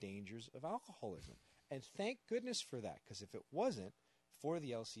from the dangers of alcoholism. And thank goodness for that. Because if it wasn't for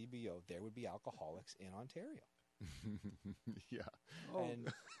the LCBO, there would be alcoholics in Ontario. Yeah.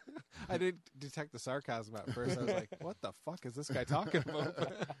 And I didn't detect the sarcasm at first. I was like, what the fuck is this guy talking about?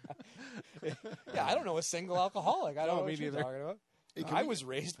 yeah, I don't know a single alcoholic. I don't know what me you're neither. talking about. Hey, I was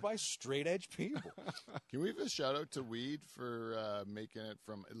raised by straight edge people. Can we have a shout out to weed for making it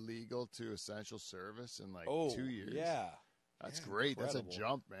from illegal to essential service in like 2 years? Yeah. That's Yeah, great. incredible. That's a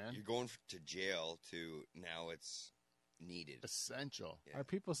jump, man. You're going to jail to now it's needed. Essential. Yeah. Are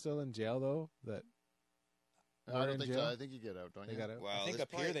people still in jail though? That I We're don't in think so. jail? I think you get out, don't they you? got out? Well, I think there's up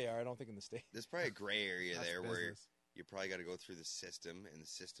probably, here they are. I don't think in the States. there's probably a gray area That's there where business. you probably got to go through the system, and the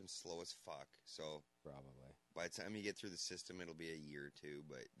system's slow as fuck. So Probably. by the time you get through the system, it'll be a year or two,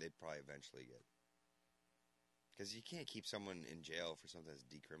 but they probably eventually get. Because you can't keep someone in jail for something that's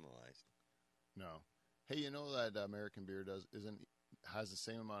decriminalized. No. Hey, you know that American beer has the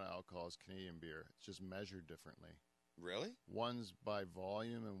same amount of alcohol as Canadian beer. It's just measured differently. Really? One's by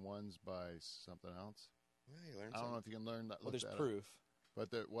volume and one's by something else. Well, you learned I don't know something. if you can learn that. Well, look there's that up. proof.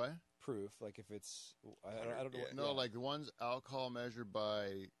 But the what? Proof. Like if it's, I don't know. Yeah. What, No, yeah. like the one's alcohol measured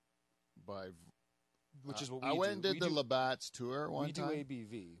by. Which is what we I do. went and did We the do- Labatt's tour one We do time.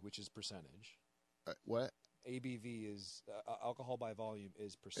 ABV, which is percentage. What ABV is alcohol by volume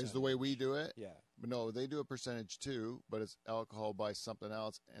is percentage. is the way we do it? Yeah. But no, they do a percentage too, but it's alcohol by something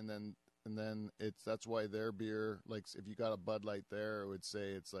else, and then that's why their beer, like if you got a Bud Light there, it would say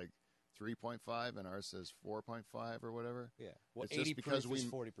it's like 3.5, and ours says 4.5 or whatever, Yeah. Well, It's just 80 because proof is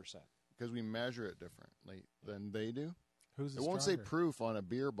we- 40%. because we measure it differently than they do. Who's It won't say stronger? proof on a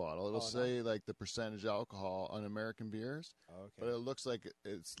beer bottle. It'll Oh, no. say like the percentage alcohol on American beers, Okay. but it looks like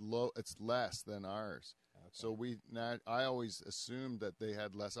it's low. It's less than ours. Okay. So I always assumed that they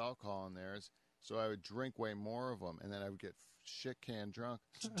had less alcohol in theirs, so I would drink way more of them, and then I would get shit can drunk.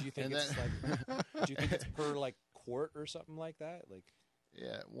 Do you think and it's then- like? Do you think it's per like quart or something like that? Like,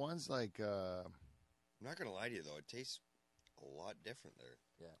 Yeah, one's like I'm not going to lie to you, though. It tastes a lot different there.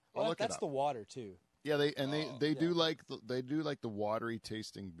 yeah. I'll Well, look it that's up. the water too. yeah, they yeah. do like the watery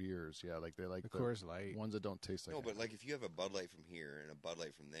tasting beers. Yeah, like they like The the Coors Light. ones that don't taste like. No, but like if you have a Bud Light from here and a Bud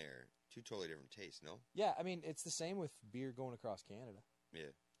Light from there, two totally different tastes, no? Yeah, I mean it's the same with beer going across Canada. Yeah.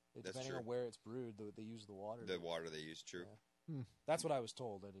 It, That's depending true. on where it's brewed, they use the water. The water they use, true. Yeah. That's what I was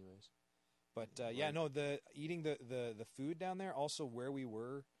told, anyways. But yeah, no, eating the food down there. Also, where we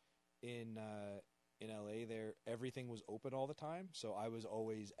were in LA, there everything was open all the time. So I was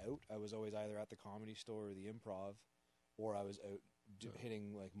always out. I was always either at the Comedy Store or the Improv, or I was out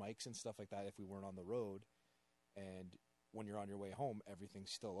hitting like mics and stuff like that if we weren't on the road. And when you're on your way home,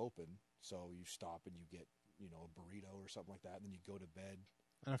 everything's still open. So you stop and you get a burrito or something like that, and then you go to bed.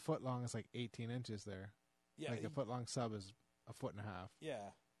 And a foot long is like 18 inches there. Yeah, Like a foot long sub is a foot and a half.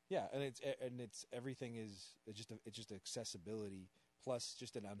 Yeah, and it's everything is it's just accessibility plus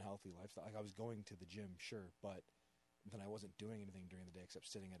just an unhealthy lifestyle. Like I was going to the gym, sure, but then I wasn't doing anything during the day except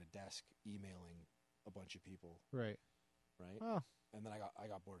sitting at a desk emailing a bunch of people, Right. right? Oh, And then I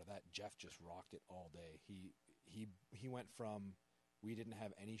got bored of that. Jeff just rocked it all day. He went from we didn't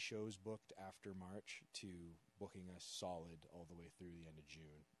have any shows booked after March to booking us solid all the way through the end of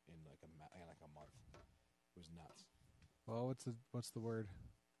June in like a month. It was nuts. well, what's the word?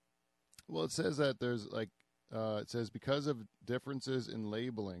 Well, it says that there's like it says because of differences in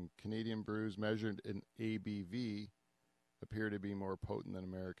labeling, Canadian brews measured in ABV appear to be more potent than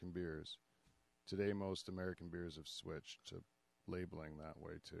American beers. Today, most American beers have switched to labeling that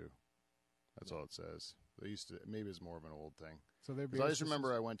way too. That's all it says. They used to. Maybe it's more of an old thing. So they're 'Cause I just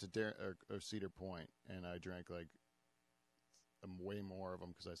remember I went to Cedar Point and I drank like way more of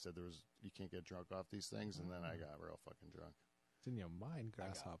them because I said you can't get drunk off these things, and then I got real fucking drunk. It's in your mind,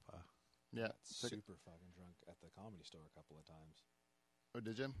 grasshopper. Yeah. Got super fucking drunk at the Comedy Store a couple of times. Oh,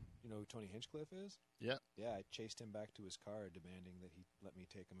 did you? You know who Tony Hinchcliffe is? Yeah. Yeah, I chased him back to his car demanding that he let me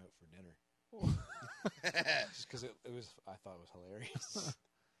take him out for dinner. Just because it was, I thought it was hilarious.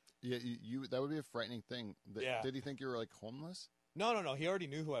 Yeah, you that would be a frightening thing. Yeah. Did he think you were like homeless? No, he already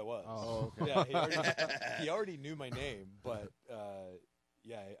knew who I was. Oh, okay. Yeah, he already knew my name, but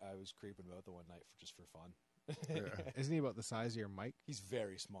yeah, I was creeping about the one night just for fun. Yeah. Isn't he about the size of your mic? He's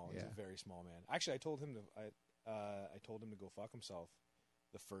very small. He's Yeah. a very small man. Actually, I told him to go fuck himself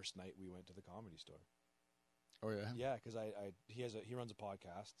the first night we went to the Comedy Store. Oh yeah. Yeah, because he runs a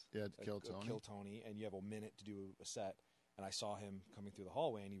podcast. Yeah, Kill Tony, and you have a minute to do a set. And I saw him coming through the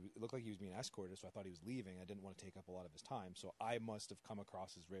hallway, and it looked like he was being escorted, so I thought he was leaving. I didn't want to take up a lot of his time, so I must have come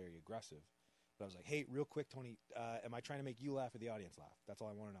across as very aggressive. But I was like, hey, real quick, Tony, am I trying to make you laugh or the audience laugh? That's all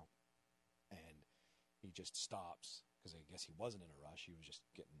I want to know. And he just stops, because I guess he wasn't in a rush. He was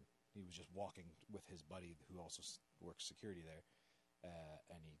just walking with his buddy who also works security there.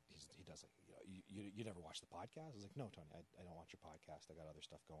 And he does like, you never watch the podcast? I was like, no, Tony, I don't watch your podcast. I got other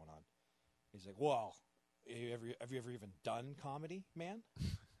stuff going on. He's like, well, have you ever even done comedy, man?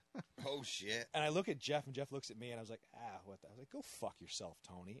 Oh shit! And I look at Jeff, and Jeff looks at me, and I was like, what the? I was like, go fuck yourself,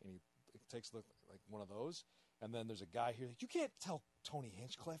 Tony. And he takes a look like one of those. And then there's a guy here, like, you can't tell Tony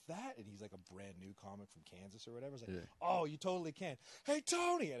Hinchcliffe that. And he's like a brand new comic from Kansas or whatever. I was like, oh, you totally can. Hey,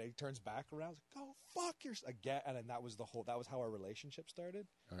 Tony. And he turns back around. I was like, go fuck yourself again. And then that was how our relationship started.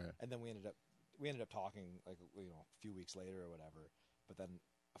 Oh, yeah. And then we ended up talking like, a few weeks later or whatever. But then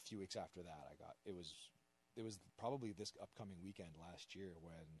a few weeks after that, it was probably this upcoming weekend last year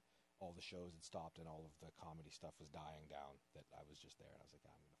when all the shows had stopped and all of the comedy stuff was dying down that I was just there. And I was like,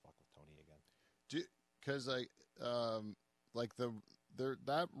 I'm going to fuck with Tony again. Because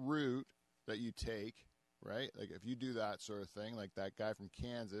that route that you take, right? Like if you do that sort of thing, like that guy from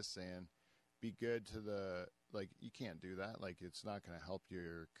Kansas saying, "Be good to the," like you can't do that. Like it's not going to help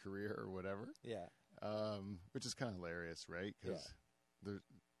your career or whatever. Yeah. Which is kind of hilarious, right? Because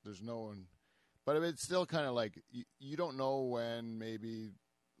there's no one, but it's still kind of like you don't know when maybe.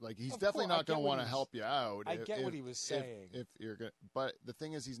 Like he's definitely not going to want to help you out. I get what he was saying. If you're going, but the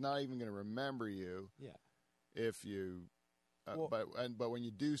thing is, he's not even going to remember you. Yeah. If you, but when you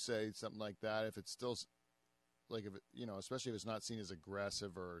do say something like that, if it's still, like if it, especially if it's not seen as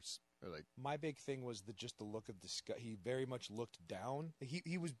aggressive or like. My big thing was just the look of disgust. He very much looked down.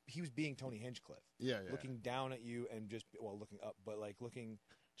 He was being Tony Hinchcliffe. Yeah. Looking down at you and just looking up, but like looking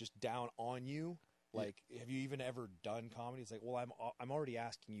just down on you. Like, have you even ever done comedy? It's like, well, I'm already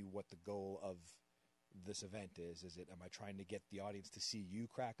asking you what the goal of this event is. Is it, am I trying to get the audience to see you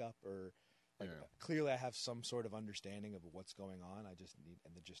crack up, or like clearly I have some sort of understanding of what's going on. I just need,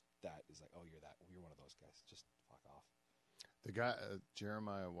 and then just that is like, oh, you're one of those guys. Just fuck off. The guy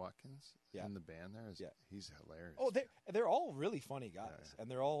Jeremiah Watkins in the band there he's hilarious. Oh, they're all really funny guys,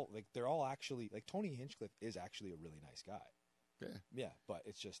 and they're all actually like Tony Hinchcliffe is actually a really nice guy. Yeah. Yeah, but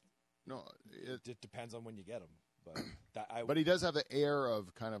it's just. No, it depends on when you get him, but he does have the air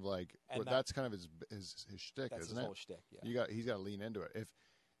of kind of like that's kind of his shtick, that's isn't his it? Whole shtick, yeah. He's got to lean into it.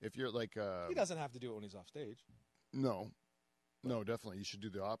 If you're like he doesn't have to do it when he's off stage. No, definitely you should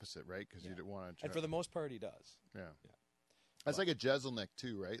do the opposite, right? Because you don't want to. And for the most part, he does. Yeah. That's like a Jeselnik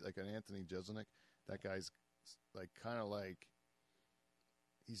too, right? Like an Anthony Jeselnik. That guy's like kind of like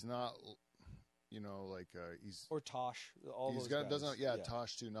he's not. He's or Tosh. All he's those got guys. doesn't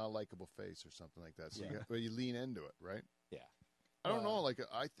Tosh too, not a likable face or something like that. So but you lean into it, right? Yeah. I don't know. Like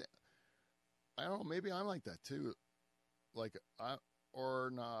I don't know. Maybe I'm like that too. Like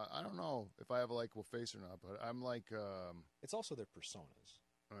or not. I don't know if I have a likable face or not. But I'm like. It's also their personas.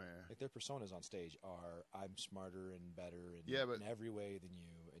 Oh yeah. Like their personas on stage are I'm smarter and better in every way than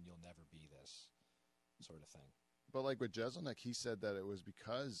you, and you'll never be this sort of thing. But like with Jeselnik, he said that it was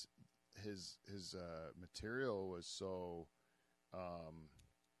because. His material was so,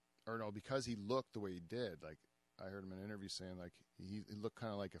 because he looked the way he did. Like I heard him in an interview saying like he looked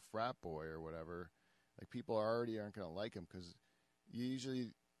kind of like a frat boy or whatever. Like people already aren't going to like him because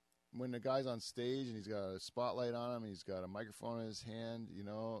usually when the guy's on stage and he's got a spotlight on him, he's got a microphone in his hand.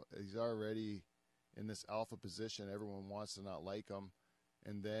 He's already in this alpha position. Everyone wants to not like him,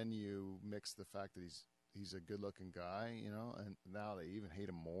 and then you mix the fact that he's a good-looking guy, and now they even hate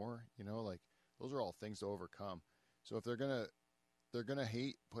him more, like those are all things to overcome. So if they're gonna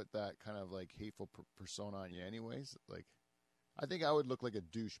put that kind of like hateful persona on you anyways, like I think I would look like a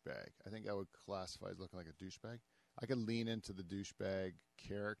douchebag. I think I would classify as looking like a douchebag. I could lean into the douchebag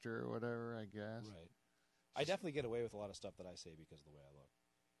character or whatever, I guess. Right. I definitely get away with a lot of stuff that I say because of the way I look.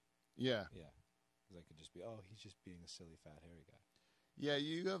 Yeah. Yeah. Because I could just be, he's just being a silly, fat, hairy guy. Yeah,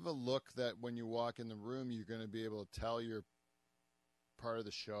 you have a look that when you walk in the room, you're going to be able to tell you're part of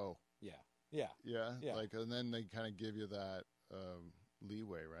the show. Yeah. Yeah. Like, and then they kind of give you that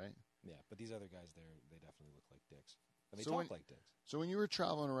leeway, right? Yeah, but these other guys, they definitely look like dicks, and they talk like dicks. So when you were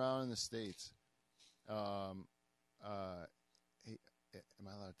traveling around in the States, hey, am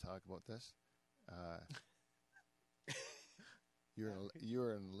I allowed to talk about this? You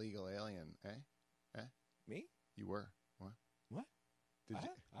were an illegal alien, eh? Me? You were. What? What?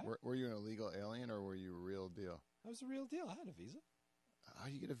 Were you an illegal alien or were you a real deal? I was a real deal. I had a visa. How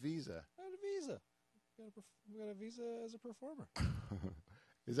do you get a visa? I had a visa. We got a visa as a performer.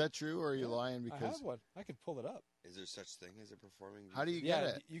 Is that true, or are you lying? Because I have one. I could pull it up. Is there such thing as a performing visa? How do you get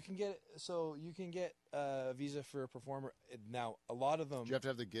it? You can get a visa for a performer. Now, a lot of them. Do you have to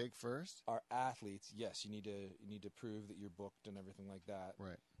have the gig first? Are athletes? Yes, you need to prove that you're booked and everything like that.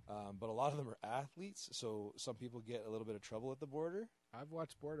 Right. But a lot of them are athletes, so some people get a little bit of trouble at the border. I've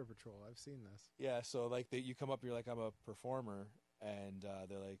watched Border Patrol. I've seen this. Yeah, so like you come up, you're like, I'm a performer, and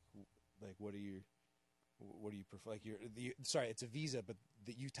they're like, what are What do you prefer? Like sorry, it's a visa, but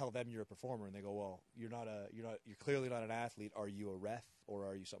you tell them you're a performer, and they go, well, you're clearly not an athlete. Are you a ref or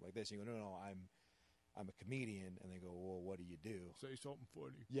are you something like this? And you go, no, I'm a comedian, and they go, well, what do you do? Say something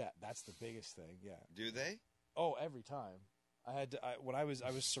funny. Yeah, that's the biggest thing. Yeah. Do they? Oh, every time. When I was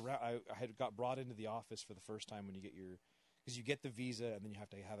I had got brought into the office for the first time when you get because you get the visa and then you have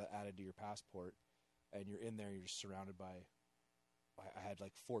to have it added to your passport, and you're in there, and you're just surrounded by. I had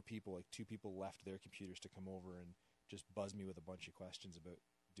like 4 people, like 2 people left their computers to come over and just buzz me with a bunch of questions about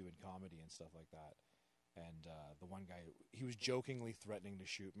doing comedy and stuff like that. And the one guy, he was jokingly threatening to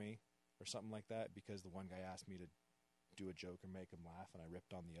shoot me or something like that because the one guy asked me to do a joke or make him laugh, and I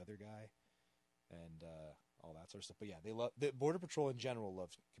ripped on the other guy and all that sort of stuff. But yeah, the Border Patrol in general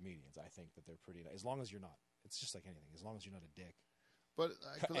loves comedians. I think that they're pretty nice, as long as you're not. It's just like anything, as long as you're not a dick. But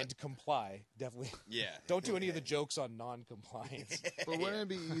and comply, definitely. Yeah. Don't do any of the jokes on non-compliance. But wouldn't it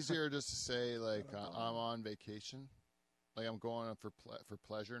be easier just to say like I'm on vacation, like I'm going for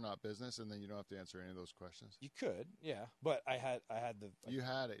pleasure, not business, and then you don't have to answer any of those questions? You could, yeah. But I had the. You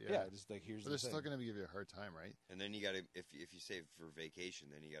had it, yeah. Yeah, just like here's. But the they're thing. still going to give you a hard time, right? And then you got to if you say for vacation,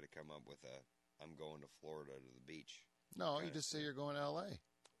 then you got to come up with I'm going to Florida to the beach. No, you just say you're going to L.A.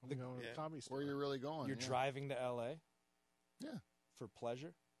 I'm going to Yeah. a comedy store. Where you're really going. You're driving to L.A. Yeah. For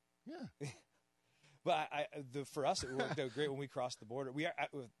pleasure. Yeah. But for us, it worked out great when we crossed the border.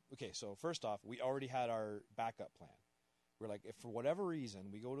 Okay, so first off, we already had our backup plan. We're like, if for whatever reason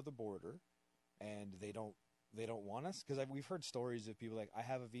we go to the border and they don't want us, because we've heard stories of people like, I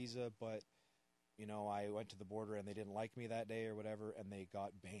have a visa, but I went to the border and they didn't like me that day or whatever, and they got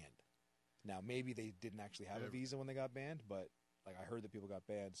banned. Now maybe they didn't actually have a visa when they got banned, but like I heard that people got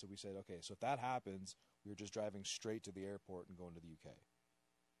banned, so we said, okay, so if that happens, we were just driving straight to the airport and going to the UK.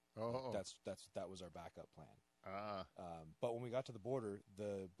 Oh. That was our backup plan. But when we got to the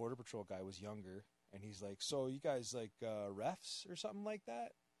Border Patrol guy was younger, and he's like, "So you guys like refs or something like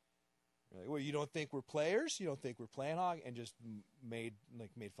that?" We're like, "Well, you don't think we're players? You don't think we're playing hockey?" And just made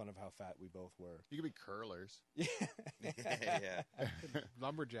fun of how fat we both were. you could be curlers. Yeah.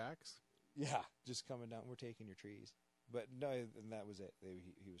 Lumberjacks. Yeah, just coming down. We're taking your trees. But no, and that was it.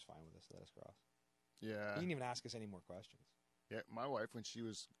 He was fine with us. Let us cross. Yeah. He didn't even ask us any more questions. Yeah, my wife, when she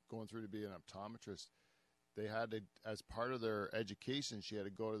was going through to be an optometrist, they had to, as part of their education, she had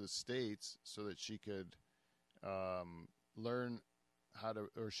to go to the States so that she could learn how to,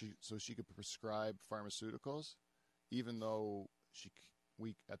 so she could prescribe pharmaceuticals, even though she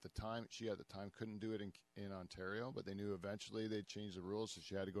at the time couldn't do it in Ontario, but they knew eventually they'd change the rules, so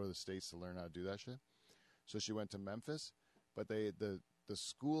she had to go to the States to learn how to do that shit. So she went to Memphis, but the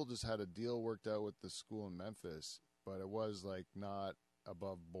school just had a deal worked out with the school in Memphis, but it was like not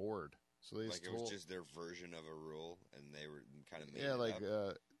above board. So they Like it was just their version of a rule, and they were kind of made yeah, it like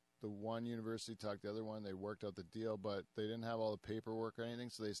up. The one university talked to the other one. They worked out the deal, but they didn't have all the paperwork or anything,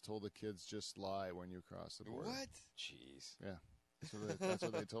 so they just told the kids just lie when you cross the border. What? Jeez. Yeah. So that's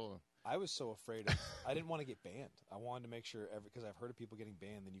what they told them. I was so afraid I didn't want to get banned. I wanted to make sure because I've heard of people getting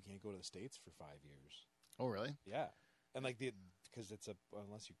banned, then you can't go to the States for 5 years. Oh, really? Yeah, and because it's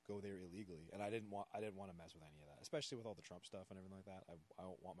unless you go there illegally, and I didn't want to mess with any of that, especially with all the Trump stuff and everything like that. I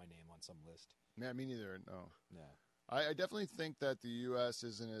don't want my name on some list. Yeah, me neither. No. Yeah. I definitely think that the U.S.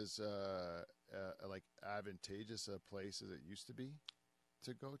 isn't as like advantageous a place as it used to be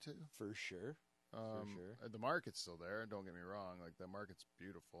to go to. For sure. For sure. The market's still there. Don't get me wrong. Like the market's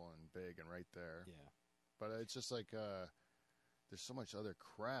beautiful and big and right there. Yeah. But it's just like there's so much other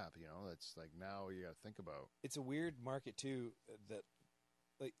crap, that's like now you got to think about. It's a weird market too. That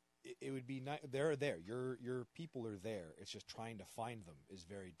like it would be nice. They're there. Your people are there. It's just trying to find them is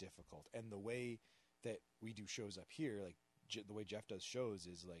very difficult. And the way that we do shows up here, like the way Jeff does shows,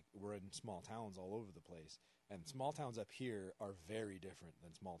 is like we're in small towns all over the place, and small towns up here are very different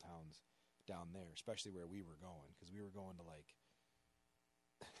than small towns down there, especially where we were going, because we were going to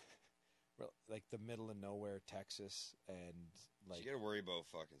like the middle of nowhere, Texas, and like So you got to worry about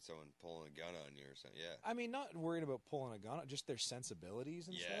fucking someone pulling a gun on you or something. Yeah. I mean, not worried about pulling a gun, just their sensibilities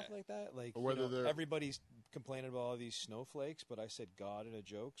and stuff like that. Like, Or whether everybody's complaining about all these snowflakes, but I said God in a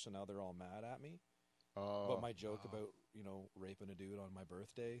joke, so now they're all mad at me. But my joke about, raping a dude on my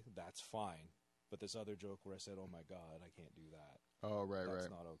birthday, that's fine. But this other joke where I said, oh my God, I can't do that. Oh, right, That's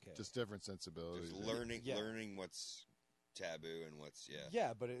right. not okay. Just different sensibilities. Just learning what's taboo and what's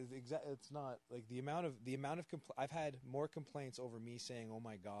Yeah, but it's not like the amount of I've had more complaints over me saying "oh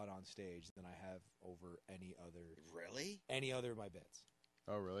my God" on stage than I have over any other of my bits.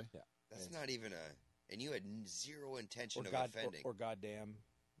 Oh, really? Yeah, That's not even and you had zero intention of God, offending. or goddamn,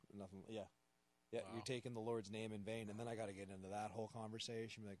 nothing. Yeah, Wow. You're taking the Lord's name in vain, and then I got to get into that whole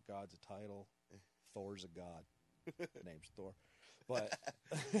conversation. Like God's a title. Thor's a god. Name's Thor. But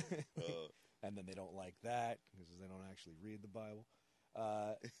and then they don't like that because they don't actually read the Bible.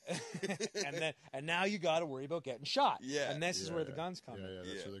 And now you got to worry about getting shot. Yeah. And this is where the guns come in. Yeah,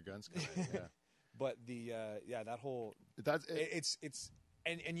 that's where the guns come in. Yeah. But that whole That's it's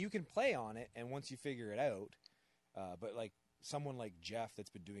and you can play on it, and once you figure it out, but like someone like Jeff that's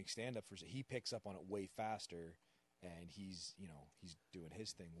been doing stand up he picks up on it way faster, and he's doing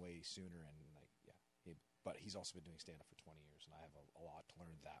his thing way sooner, and but he's also been doing stand up for 20 years, and I have a lot to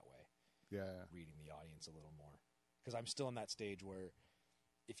learn that way. Yeah. Reading the audience a little more, because I'm still in that stage where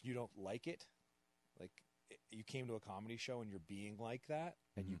if you don't like it, like you came to a comedy show and you're being like that,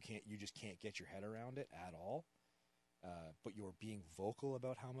 and you just can't get your head around it at all. But you're being vocal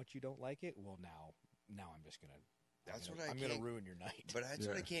about how much you don't like it. Well, now I'm just gonna. I'm gonna ruin your night. But that's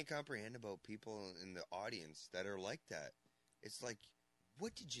what I can't comprehend about people in the audience that are like that. It's like,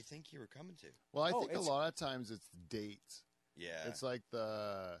 what did you think you were coming to? Well, I think a lot of times it's dates. Yeah. It's like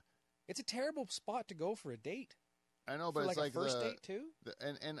It's a terrible spot to go for a date. I know, but for it's like like a first date too.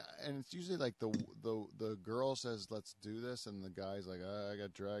 And it's usually like the girl says, "Let's do this," and the guy's like, "I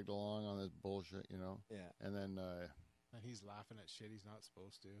got dragged along on this bullshit," Yeah. And then And he's laughing at shit he's not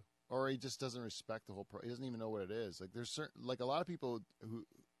supposed to. or he just doesn't respect the whole. He doesn't even know what it is. Like there's certain, like a lot of people who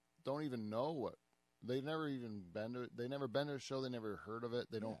don't even know what. They've never even been to. They never been to a show. They never heard of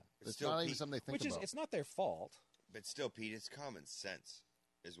it. They don't. It's It's still not even something they think about. It's not their fault. But still, Pete, it's common sense.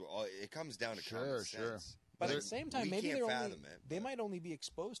 It comes down to Sure, common sure. sense. But at the same time, we maybe can't they're fathom it, they but- might only be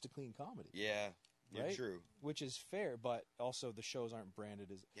exposed to clean comedy. Yeah, right? true. Which is fair, but also the shows aren't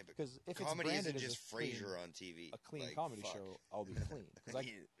branded as But because if comedy it's branded isn't as just a clean, Frasier on TV. a clean Like, comedy fuck. show, I'll be clean because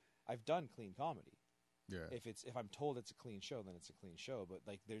I've done clean comedy. Yeah. If I'm told it's a clean show, then it's a clean show. But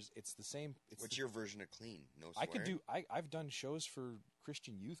like it's the same. What's your version of clean? No I swearing? could do. I've done shows for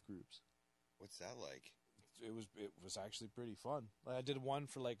Christian youth groups. What's that like? It was actually pretty fun. Like, I did one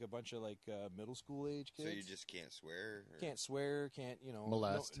for like a bunch of like middle school age kids. So you just can't swear? Or? Can't swear, can't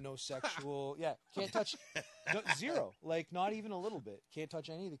molest. no sexual, can't touch, zero, like not even a little bit. Can't touch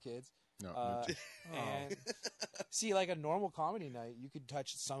any of the kids. No. And see, like a normal comedy night, you could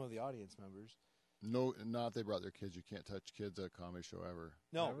touch some of the audience members. No, not if they brought their kids. You can't touch kids at a comedy show ever.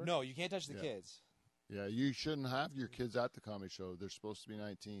 No, you can't touch the kids. Yeah, you shouldn't have your kids at the comedy show. They're supposed to be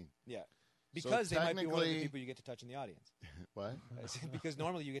 19. Yeah, because they might be one of the technically- people you get to touch in the audience. What? Because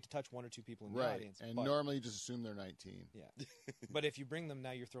normally you get to touch one or two people in the Right. audience. And but, normally you just assume they're 19. yeah, but if you bring them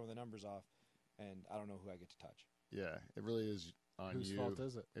now, you're throwing the numbers off, and I don't know who I get to touch. Yeah, it really is on Whose you. fault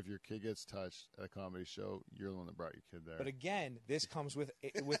is it? If your kid gets touched at a comedy show, you're the one that brought your kid there. But again, this comes with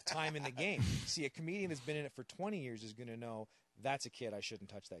time in the game. See, a comedian that's been in it for 20 years is going to know that's a kid. I shouldn't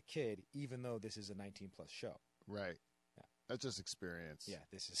touch that kid, even though this is a 19-plus show. Right. Yeah. That's just experience. Yeah,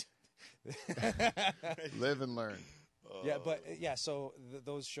 this is. Live and learn. Yeah, but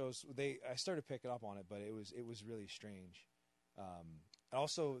those shows I started picking up on it, but it was really strange.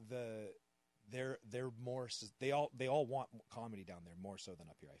 Also, they're more they all want comedy down there more so than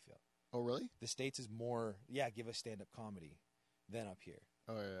up here. I feel Oh, really? the States is more give us stand up comedy than up here.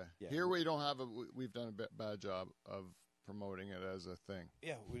 Oh, yeah. Yeah. Here we don't have we've done a bad job of promoting it as a thing.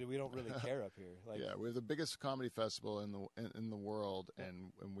 Yeah, we don't really care up here. Like, Yeah, we have the biggest comedy festival in the world,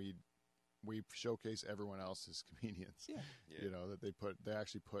 and we showcase everyone else's comedians. Yeah. Yeah. You know that they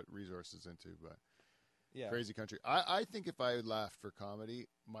actually put resources into, but yeah, crazy country. I think if I left for comedy,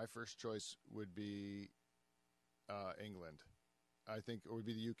 my first choice would be England. I think it would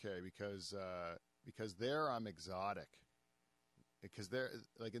be the UK because there I'm exotic. Because they're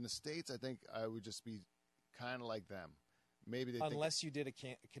like in the States, I think I would just be kind of like them. Maybe they unless you did a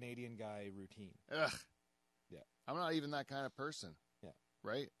Canadian guy routine. Ugh. Yeah. I'm not even that kind of person. Yeah.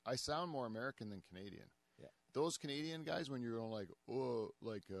 Right? I sound more American than Canadian. Yeah. Those Canadian guys, when you're going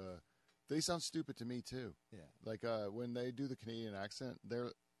like, they sound stupid to me too. Yeah. Like when they do the Canadian accent,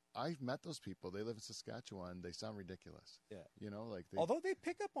 I've met those people. They live in Saskatchewan. They sound ridiculous. Yeah. You know, like Although they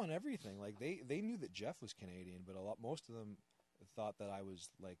pick up on everything. Like they knew that Jeff was Canadian, but most of them thought that I was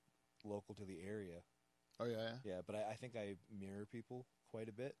like local to the area. Oh yeah. Yeah, but I think I mirror people quite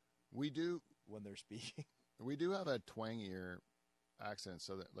a bit We do. when they're speaking. We do have a twangier accent,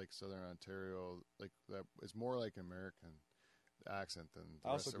 Southern Ontario, like that is more like American accent than the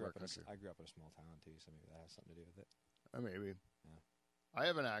I rest also of grew our up country. I grew up in a small town too, so maybe that has something to do with it. Maybe. Yeah. I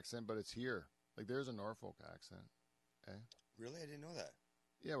have an accent, but it's here. Like there's a Norfolk accent. Really? I didn't know that.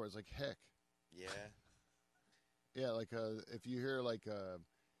 Yeah, where it's like heck. Yeah. Yeah, like if you hear like you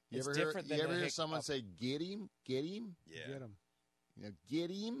It's ever different hear, than you ever the hear hic someone up. say get him, Yeah. Get him. you know, get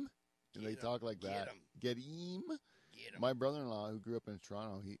him, and they Get 'em, talk like get that. 'em. Get him. Get 'em. My brother-in-law, who grew up in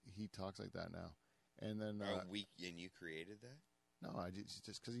Toronto, he talks like that now, And then and you created that? no, I just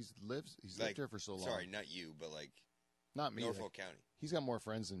because he's lived Like, here for so long. Sorry, not you, but like Not me. Norfolk like, County. he's got more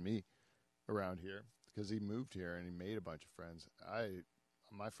friends than me around here because he moved here and he made a bunch of friends.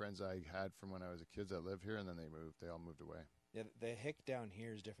 My friends I had from when I was a kid that lived here, and then they moved. They all moved away. Yeah, the hick down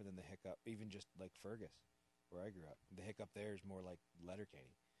here is different than the hick up, even just like Fergus, where I grew up. The hick up there is more like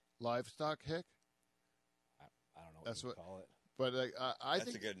Letterkenny. Livestock hick. I don't know what That's you what- call it. But I That's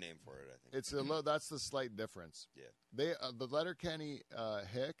think a good name for it. I think it's that's the slight difference. Yeah. They the Letterkenny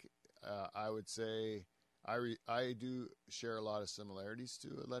hick. I would say I do share a lot of similarities to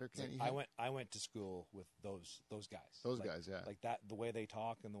a Letterkenny hick. I went to school with those guys. Those guys, yeah. Like that, the way they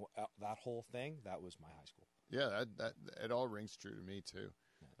talk and that whole thing. That was my high school. Yeah, that it all rings true to me too.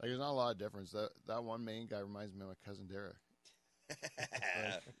 Like there's not a lot of difference. That one main guy reminds me of my cousin Derek.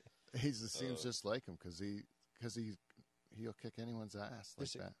 He seems just like him because he'll kick anyone's ass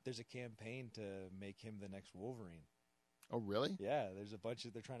like that. There's a campaign to make him the next Wolverine. Oh, really? Yeah, there's a bunch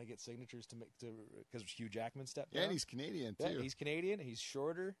of they're trying to get signatures because Hugh Jackman stepped Yeah, down. and he's Canadian too. Yeah, he's Canadian. He's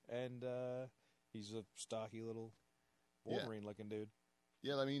shorter and he's a stocky little Wolverine-looking dude.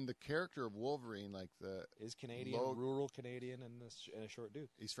 Yeah, I mean the character of Wolverine, like Is Canadian, rural Canadian, and a short dude.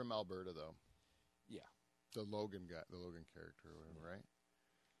 he's from Alberta though. Yeah, The Logan guy, the Logan character, or whatever, right?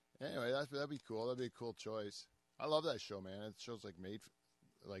 Anyway, that'd be cool. That'd be a cool choice. I love that show, man. It show's like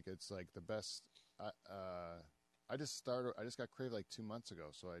it's like the best. I just got Crave like 2 months ago,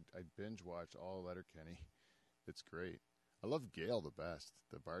 so I binge watched all Letterkenny. It's great. I love Gail the best,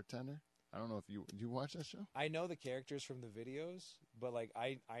 the bartender. I don't know if you watch that show. I know the characters from the videos, but like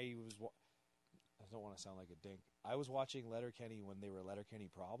I don't want to sound like a dink. I was watching Letterkenny when they were Letterkenny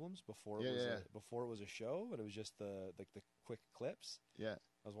Problems before it was a show, but it was just the quick clips. Yeah,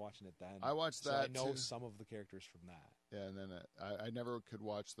 I was watching it then. I watched so that. I know too. some of the characters from that. Yeah, and then I never could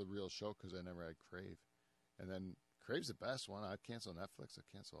watch the real show because I never had Crave, and then Crave's the best one. I'd cancel Netflix. I'd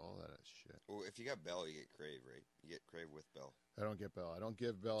cancel all that shit. Well, if you got Bell, you get Crave, right? You get Crave with Bell. I don't get Bell. I don't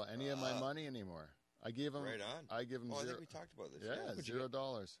give Bell any of my money anymore. I gave him Right on. I give him Oh, I zero. think we talked about this. Yeah, What'd you get?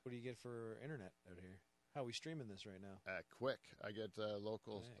 $0. What do you get for internet out here? How are we streaming this right now? Quick. I get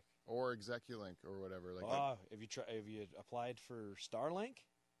local Heck. or Execulink or whatever. Like Have you applied for Starlink?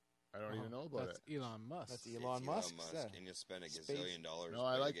 I don't even know about That's it. Elon Musk. That's It's Elon Musk. Yeah. and you'll spend a Space. gazillion dollars No,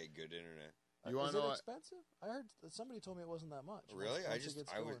 I but like- you get good internet. You want Is to know? it expensive? I heard somebody told me it wasn't that much. Really? Once it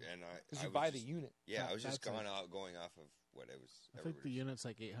gets I would, going. and I Because I you was buy just, the unit. Yeah, I was just That's going off of what it was. I think the unit's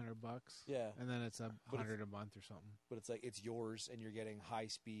like $800. Yeah. And then it's But $100 a month or something. But it's like it's yours, and you're getting high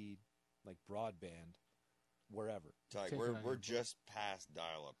speed, like broadband, wherever. Like, Take we're it on your just past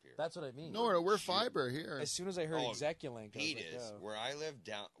dial up here. That's what I mean. No, we're fiber here. As soon as I heard Oh, Execulink, I was Pete like, is oh. where I live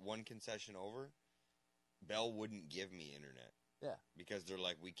down one concession over. Bell wouldn't give me internet. Yeah. Because they're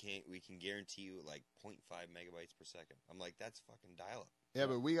like, we can guarantee you like 0.5 megabytes per second. I'm like, that's fucking dial up. Yeah,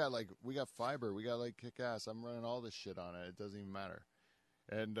 but we got fiber. We got like kick ass. I'm running all this shit on it. It doesn't even matter.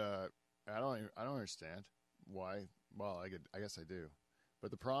 And I don't understand why. Well, I guess I do.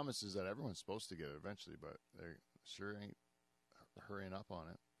 But the promise is that everyone's supposed to get it eventually, but they sure ain't hurrying up on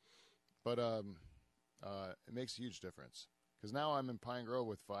it. But it makes a huge difference because now I'm in Pine Grove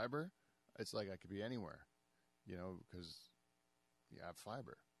with fiber. It's like I could be anywhere, because you have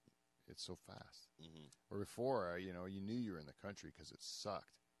fiber. It's so fast. Mm-hmm. Or before, you knew you were in the country because it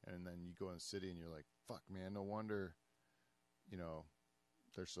sucked, and then you go in the city and you're like, "Fuck, man, no wonder."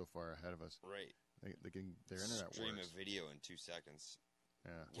 They're so far ahead of us. Right. Their internet Stream works. a video in 2 seconds.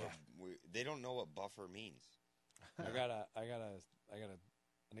 Yeah. They don't know what buffer means. I got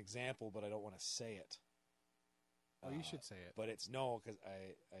an example, but I don't want to say it. Oh, you should say it. But it's no, because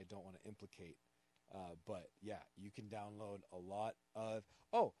I don't want to implicate. But yeah, you can download a lot of.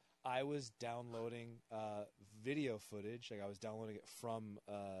 Oh, I was downloading video footage. Like I was downloading it from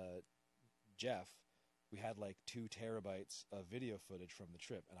Jeff. We had like 2 terabytes of video footage from the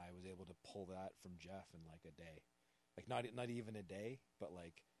trip, and I was able to pull that from Jeff in like a day. Like not even a day, but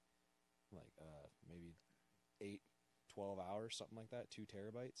like maybe 8, 12 hours, something like that. 2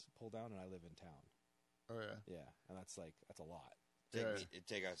 terabytes pulled down, and I live in town. Oh yeah. Yeah, and that's a lot. It'd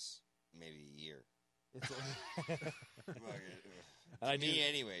take us maybe a year. I Me, knew-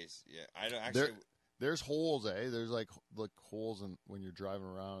 anyways. Yeah, I don't actually. There's holes, eh? There's like holes in when you're driving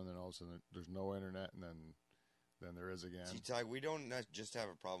around, and then all of a sudden there's no internet, and then there is again. See, Ty, we don't not just have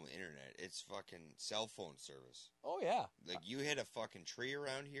a problem with internet. It's fucking cell phone service. Oh yeah, Like you hit a fucking tree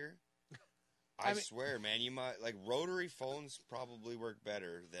around here. I mean- swear, man, you might like rotary phones probably work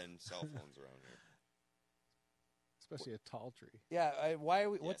better than cell phones around here. Especially a tall tree. yeah. Why are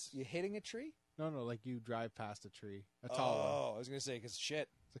we? What's Yes. you hitting a tree? No, like you drive past a tree. A tall one. Oh, I was gonna say because shit.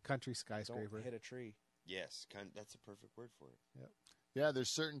 It's a country Don't skyscraper. hit a tree. Yes, that's a perfect word for it. Yeah, there's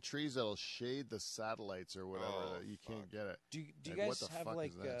certain trees that'll shade the satellites or whatever Oh, that you can't fuck. get it. Do you Like, what guys the have fuck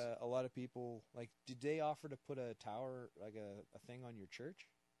like is this? a lot of people like? Did they offer to put a tower like a thing on your church?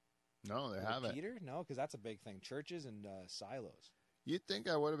 No, they With haven't. Peter? No, because that's a big thing. Churches and silos. You'd think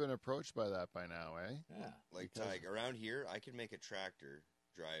I would have been approached by that by now, eh? Yeah. Like Because- Tige, around here, I can make a tractor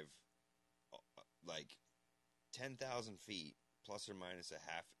drive like 10,000 feet plus or minus a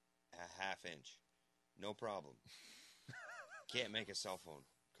half inch, no problem. Can't make a cell phone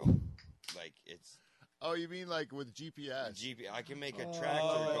call. Like it's Oh, you mean like with GPS? I can make a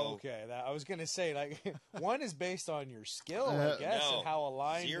tractor go. Okay, I was gonna say like one is based on your skill, I guess, No. and how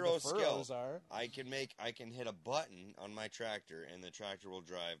aligned Zero the furrows skill. are. I can hit a button on my tractor, and the tractor will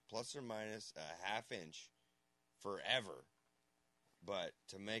drive plus or minus a half inch forever. But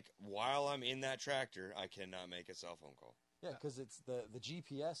while I'm in that tractor, I cannot make a cell phone call. Yeah, because it's the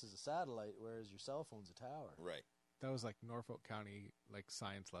GPS is a satellite, whereas your cell phone's a tower. Right. That was like Norfolk County like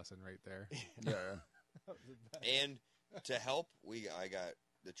science lesson right there. Yeah. And to help,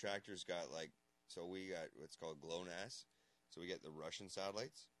 the tractor's got we got what's called GLONASS. So we get the Russian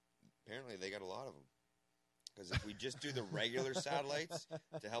satellites. Apparently they got a lot of them. Because if we just do the regular satellites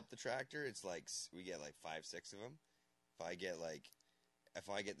to help the tractor, it's like we get like 5-6 of them. If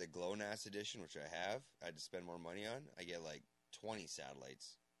I get the GLONASS edition, which I have, I had to spend more money on. I get like 20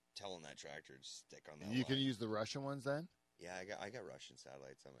 satellites telling that tractor to stick on that You line. can use the Russian ones then? Yeah, I got Russian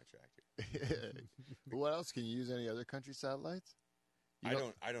satellites on my tractor. What else? Can you use any other country satellites? I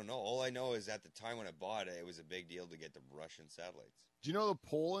don't know. All I know is at the time when I bought it, it was a big deal to get the Russian satellites. Do you know the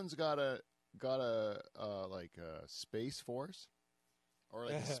Poland's got a space force or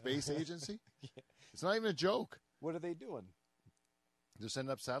like a space agency? Yeah. It's not even a joke. What are they doing? They're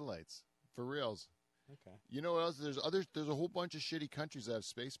sending up satellites for reals. Okay. You know what else? There's a whole bunch of shitty countries that have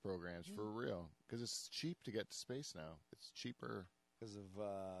space programs for real because it's cheap to get to space now. It's cheaper. Because of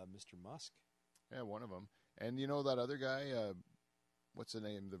Mr. Musk. Yeah, one of them. And you know that other guy? What's the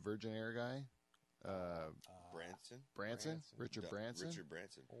name? The Virgin Air guy? Branson? Richard Branson? Richard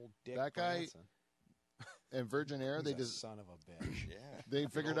Branson. Old Dick That guy- Branson. And Virgin Air, He's they a just son of a bitch. Yeah. they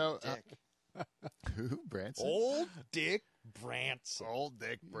figured Old out Dick. who Branson? Old Dick Branson. Old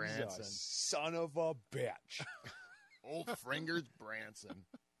Dick He's a Branson. son of a bitch. Old Fingers Branson.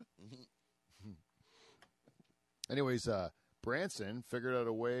 Anyways, Branson figured out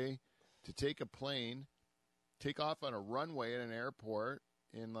a way to take a plane, take off on a runway at an airport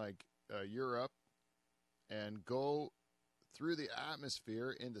in Europe, and go through the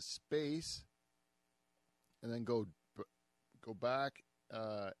atmosphere into space, and then go back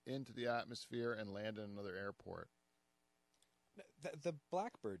into the atmosphere and land in another airport. The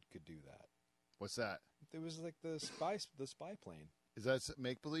Blackbird could do that. What's that? It was like the spy plane. Is that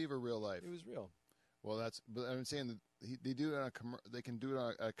make believe or real life? It was real. Well, but I'm saying that they do it on they can do it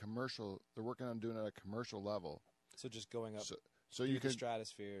on a commercial. They're working on doing it at a commercial level. So just going up So through you the can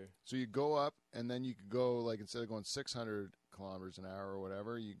stratosphere. so you go up and then you could go like instead of going 600 kilometers an hour or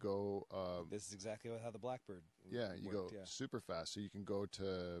whatever, you go. This is exactly how the Blackbird. Yeah, you worked, go yeah. super fast. So you can go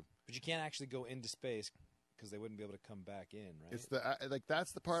to. But you can't actually go into space because they wouldn't be able to come back in, right? It's the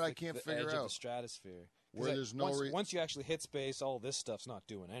that's the part It's I like can't the figure edge of out. the stratosphere. 'Cause Where there's no once you actually hit space, all this stuff's not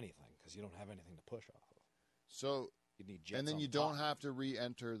doing anything because you don't have anything to push off of. So You need jets. and then on you top. don't have to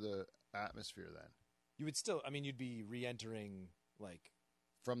re-enter the atmosphere then You would still. I mean, you'd be re-entering like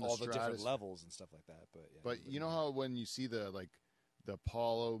from all the different stratosphere. levels and stuff like that. But yeah, But you know how when you see the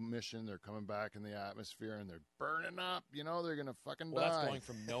Apollo mission, they're coming back in the atmosphere and they're burning up. You know they're gonna fucking well, die. that's going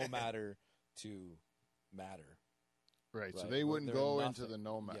from no matter to matter. right. So right. they Well, wouldn't they're go nothing. into the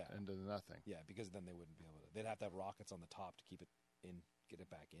Yeah. into the nothing. Yeah, because then they wouldn't be able to. They'd have to have rockets on the top to keep it in, get it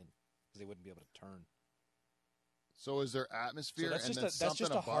back in, because they wouldn't be able to turn. So is there So atmosphere that's and just then that's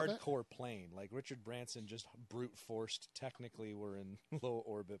just a something above it? hardcore plane. Like Richard Branson just brute forced. Technically, we're in low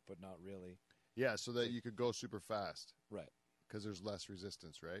orbit, but not really. Yeah, so that you could go super fast Right. because there's less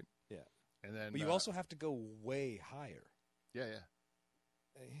resistance, right? Yeah. And then, But you also have to go way higher. yeah,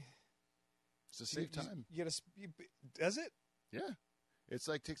 it's to save You- time. You gotta. Does it? Yeah, it's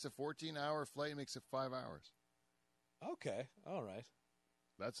like takes a 14-hour flight, makes it 5 hours. Okay. All right.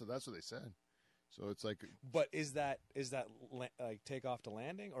 That's what they said. So it's like But is that like takeoff to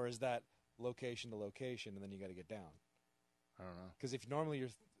landing, or is that location to location, and then you got to get down? I don't know. Because if normally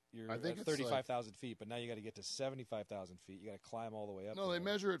you're I think at it's like- 35,000 feet, but now you got to get to 75,000 feet. You got to climb all the way up. No, they there.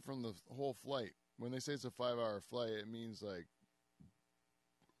 measure it from the whole flight. When they say it's a 5-hour flight, it means like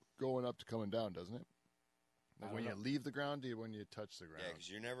going up to coming down, doesn't it? I Like don't when you know. leave the ground to when you touch the Yeah, ground.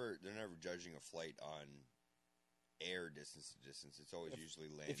 because they're never judging a flight on air distance to distance. It's always usually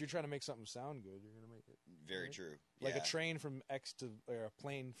land. If you're trying to make something sound good, you're going to make it. Very right? true. Like Yeah. a train from X to, or a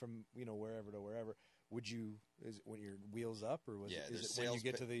plane from, wherever to wherever. Is it when your wheels up, or is it when you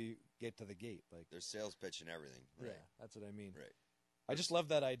get to the gate? Like There's sales pitch and everything. Right. Yeah, that's what I mean. Right. I just love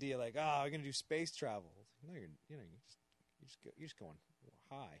that idea. Like, I'm going to do space travel. No, you're just going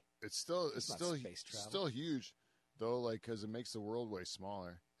high. It's still It's not space travel. still huge, though. Like, because it makes the world way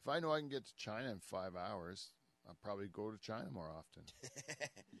smaller. If I know I can get to China in 5 hours, I'll probably go to China more often.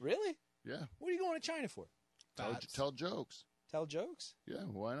 Really? Yeah. What are you going to China for? Tell jokes. Tell jokes? Yeah,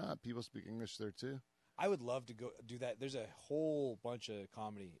 why not? People speak English there too. I would love to go do that. There's a whole bunch of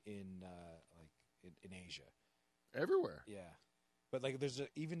comedy in Asia. Everywhere. Yeah, but like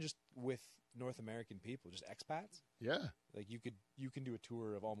even just with North American people, just expats. Yeah. Like you can do a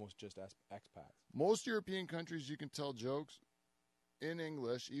tour of almost just expats. Most European countries, you can tell jokes in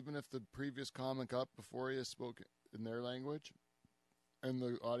English, even if the previous comic up before you spoke in their language, and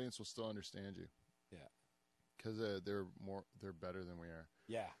the audience will still understand you. Yeah, because they're better than we are.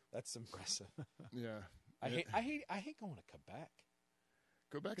 Yeah, that's impressive. Yeah, I hate going to Quebec.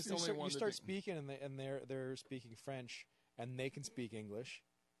 Quebec's Because the only one. you start speaking and they're speaking French and they can speak English.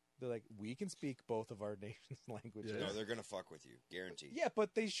 They're like, we can speak both of our nation's languages. No, they're gonna fuck with you, guaranteed. Yeah,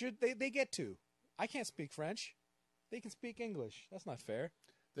 but they should. They get to. I can't speak French. They can speak English. That's not fair.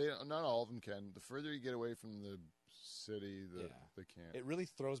 Not all of them can. The further you get away from the city, they can't. It really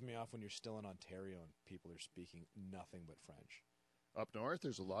throws me off when you're still in Ontario and people are speaking nothing but French. Up north,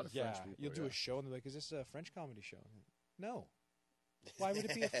 there's a lot of French people. You'll do a show and they're like, "Is this a French comedy show?" No. Why would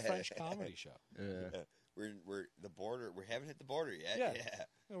it be a French comedy show? Yeah. We're the border. We haven't hit the border yet. Yeah.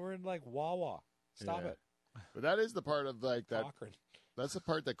 We're in like Wawa. Stop it. But that is the part of like that. Cochrane. That's the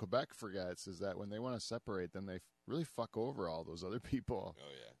part that Quebec forgets, is that when they want to separate, then they really fuck over all those other people.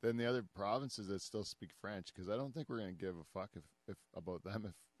 Oh yeah. Then the other provinces that still speak French, because I don't think we're going to give a fuck if about them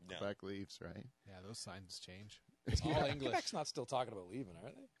if Quebec leaves, right? Yeah, those signs change. It's all English. Quebec's not still talking about leaving, are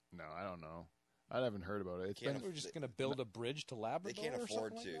they? No, I don't know. I haven't heard about it. We're just going to build a bridge to Labrador. They can't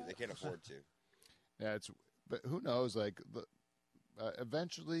afford or to. like They can't afford to. Yeah, but who knows? Like,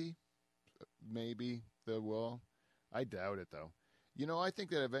 eventually, maybe they will. I doubt it, though. I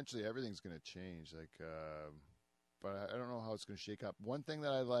think that eventually everything's going to change. Like, but I don't know how it's going to shake up. One thing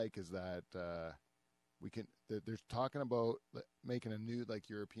that I like is that they're talking about making a new like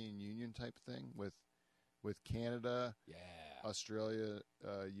European Union type thing with Canada, Australia,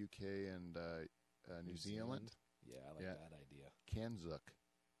 UK, and New Zealand. Yeah, I like that idea. Kanzuk.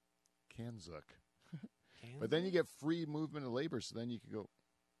 But then you get free movement of labor, so then you can go.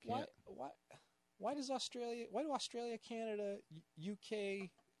 Why do Australia, Canada, UK,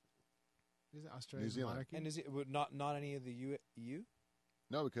 is it Australia, New Zealand, monarchy? and is it not any of the EU?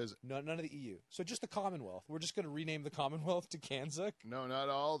 No, because none of the EU. So just the Commonwealth. We're just going to rename the Commonwealth to Kanzuk. No, not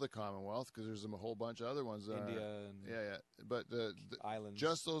all the Commonwealth, because there's a whole bunch of other ones. India and but the islands.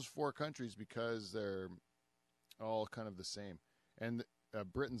 Just those 4 countries, because they're all kind of the same. And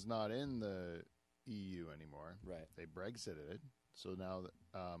Britain's not in the EU anymore. Right. They Brexited, so now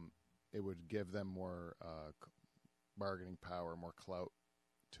it would give them more bargaining power, more clout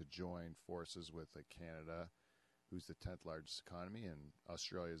to join forces with Canada, who's the 10th largest economy, and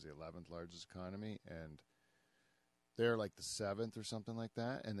Australia is the 11th largest economy, and they're like the 7th or something like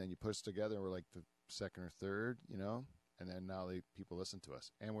that. And then you put us together, we're like the 2nd or 3rd, and then now people listen to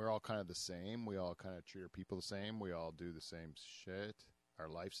us. And we're all kind of the same. We all kind of treat our people the same. We all do the same shit. Our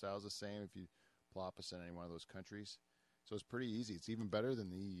lifestyle's the same if you plop us in any one of those countries. So it's pretty easy. It's even better than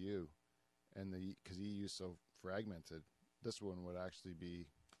the EU. And because the EU is so fragmented, this one would actually be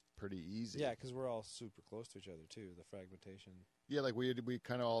pretty easy. Yeah, because we're all super close to each other too. The fragmentation. Yeah, like we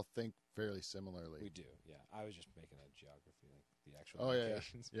kind of all think fairly similarly. We do. Yeah, I was just making a geography, like the actual Oh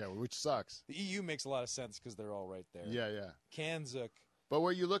locations. Yeah, which sucks. The EU makes a lot of sense because they're all right there. Yeah. Kanzuk. But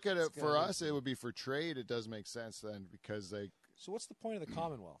when you look at it for us, it would be for trade. It does make sense then because they. So what's the point of the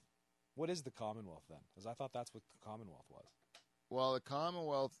Commonwealth? What is the Commonwealth then? Because I thought that's what the Commonwealth was. Well, the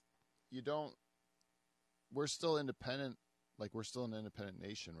Commonwealth, we're still independent. Like, we're still an independent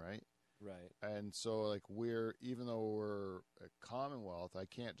nation, right? Right. And so, like, even though we're a Commonwealth, I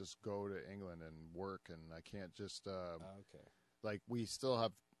can't just go to England and work, and I can't just, okay. Like, we still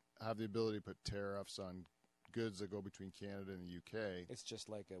have the ability to put tariffs on goods that go between Canada and the UK. It's just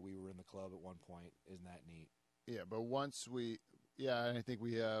like we were in the club at one point. Isn't that neat? Yeah, but once I think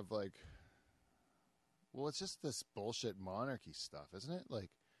we have, like, well, it's just this bullshit monarchy stuff, isn't it? Like,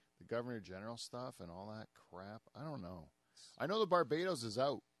 the Governor General stuff and all that crap. I don't know. I know the Barbados is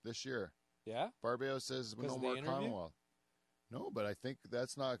out this year. Yeah? Barbados says no more Commonwealth. No, but I think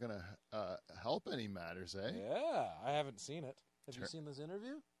that's not going to help any matters, eh? Yeah, I haven't seen it. Have you Tur- seen this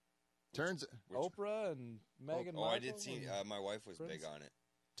interview? Oprah and Meghan Markle? I did see. and My wife was Prince? big on it.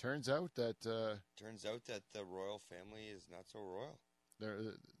 Turns out that The royal family is not so royal. they're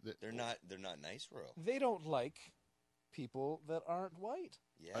They're not nice royal. They don't like people that aren't white.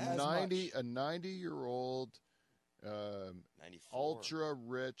 Yeah, a as 90-year-old 94. ultra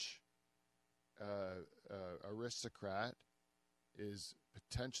rich aristocrat is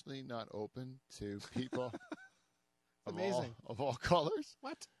potentially not open to people of amazing. all colors.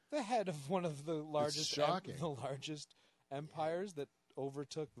 What? The head of one of the largest shocking. the largest empires that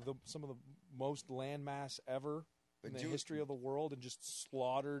overtook some of the most landmass ever in the history of the world and just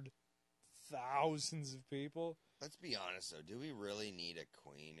slaughtered thousands of people. Let's be honest, though. Do we really need a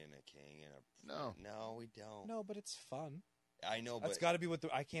queen and a king and a... No. No, we don't. No, but it's fun. I know, but... That's got to be what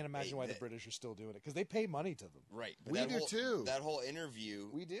I can't imagine why the British are still doing it, because they pay money to them. Right. But We that do whole, too. That whole interview...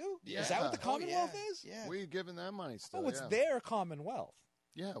 We do? Yeah. Is that what the Oh, Commonwealth yeah. is? Yeah. We're giving them money still. Oh, it's yeah. their Commonwealth.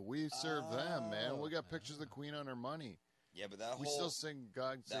 Yeah, we serve them, man. We got Oh, pictures of the Queen on our money. Yeah, but that We whole... still sing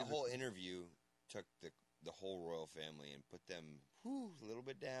God That Save whole interview took the whole royal family and put them a little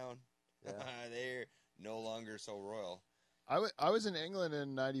bit down. Yeah. They're no longer so royal. I was in England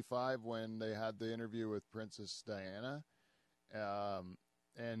in '95 when they had the interview with Princess Diana,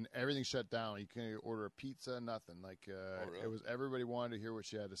 and everything shut down. You couldn't order a pizza, nothing. Like really? It was everybody wanted to hear what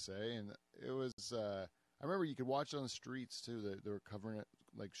she had to say, and it was. I remember you could watch it on the streets too. They were covering it,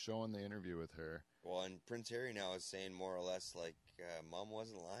 like showing the interview with her. Well, and Prince Harry now is saying more or less like, Mom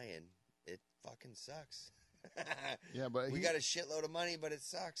wasn't lying. It fucking sucks. Yeah, but we got a shitload of money, but it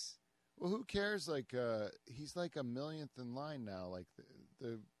sucks. Well, who cares? Like he's like a millionth in line now. Like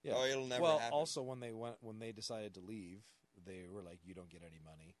the Yeah. Oh, it'll never well, happen. also when they decided to leave, they were like, "You don't get any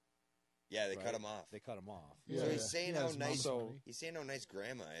money." Yeah, they Right? cut him off. They cut him off. Yeah. So Yeah. he's saying He how has nice. mom's So- money. He's saying how nice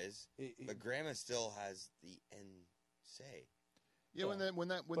Grandma is, but Grandma still has the end say. yeah, when Yeah.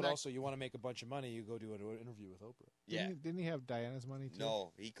 that but also, you want to make a bunch of money, you go do an interview with Oprah. Yeah. Didn't he have Diana's money too?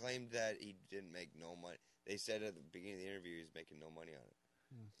 No, he claimed that he didn't make no money. They said at the beginning of the interview he was making no money on it.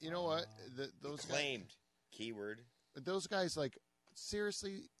 you know what Those claimed keyword. those guys like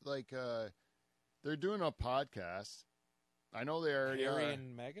seriously like they're doing a podcast. I know they already Harry are.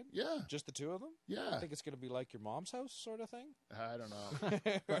 and Meghan? Yeah, Just the two of them? yeah. I think it's going to be like your mom's house sort of thing. I don't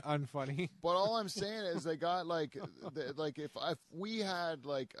know. Unfunny. But all I'm saying is they got like if we had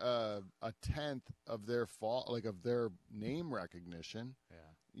like a tenth of their of their name recognition, Yeah.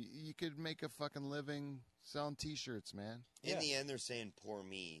 you could make a fucking living selling T-shirts, man. In Yeah. the end, they're saying poor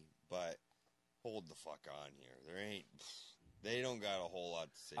me, but hold the fuck on here. They don't got a whole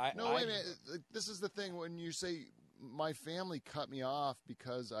lot to say. No, wait a minute. This is the thing when you say my family cut me off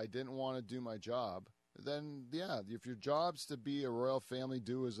because I didn't want to do my job. Then yeah, if your job's to be a royal family,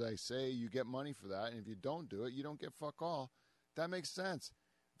 do as I say. You get money for that, and if you don't do it, you don't get fuck all. That makes sense.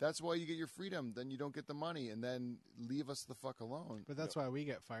 That's why you get your freedom. Then you don't get the money, and then leave us the fuck alone. But that's why we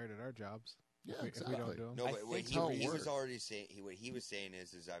get fired at our jobs. Yeah, if we exactly. don't do them. No, I but what think he how it was works. already saying, what he was saying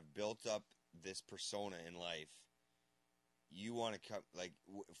is I've built up this persona in life. You want to come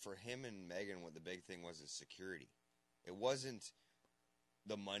for him and Meghan? What the big thing was is security. It wasn't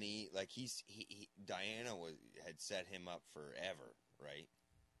the money. Like Diana had set him up forever, right?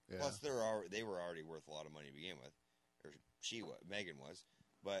 Yeah. Plus, they were already worth a lot of money to begin with, or Meghan was.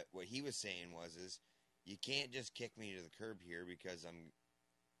 But what he was saying is you can't just kick me to the curb here because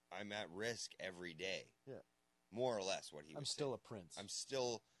I'm at risk every day. Yeah. More or less what he was I'm saying. still a prince. I'm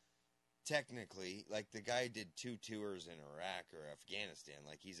still technically, like the guy did 2 tours in Iraq or Afghanistan.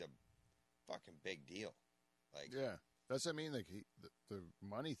 Like he's a fucking big deal. Like Yeah, that's what I mean. Like the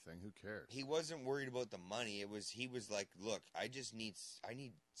money thing. Who cares? he wasn't worried about the money. He was like, look, I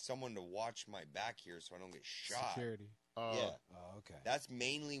need someone to watch my back here so I don't get shot. Security. Yeah. Oh, okay. That's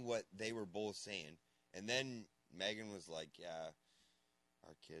mainly what they were both saying. And then Meghan was like, yeah,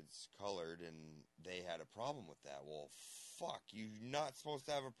 our kid's colored, and they had a problem with that. Well, fuck, you're not supposed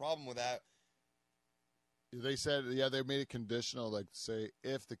to have a problem with that. They said, yeah, they made it conditional, like say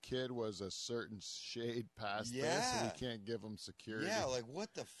if the kid was a certain shade past this, Yeah. we can't give them security. Yeah, like,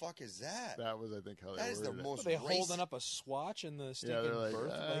 what the fuck is that? That was, I think, how they That is the worded it. most Are they racist. holding up a swatch in the stinking Yeah, they're like,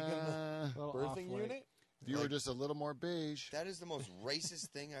 birth, like in the Little birthing off-white. unit? if you were just a little more beige, That is the most racist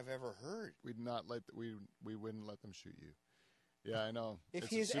thing I've ever heard. we'd not let we wouldn't let them shoot you. Yeah, I know. If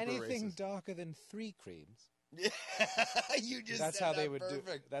It's he is super anything racist. darker than 3 creams, You just that's said how they that would do.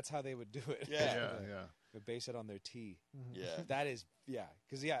 perfect. That's how they would do it. Yeah. yeah. They base it on their tea. Yeah. That is,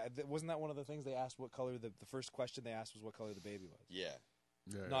 because wasn't that one of the things they asked? What color the first question they asked was what color the baby was. Yeah.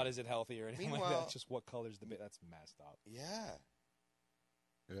 Yeah, Not is it healthy or anything like that. Meanwhile- It's just what colors the that's messed up. Yeah.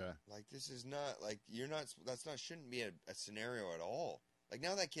 yeah. Like, this is not, like, you're not, that's not, shouldn't be a scenario at all. Like,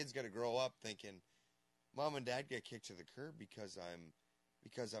 now that kid's got to grow up thinking, Mom and Dad get kicked to the curb because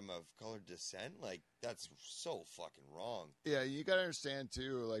I'm of colored descent. Like, that's so fucking wrong. Yeah, you got to understand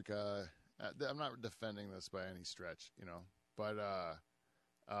too. Like, I'm not defending this by any stretch, you know, but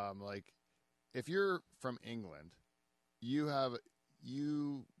like, if you're from England, you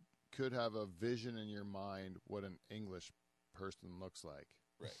could have a vision in your mind what an English person looks like,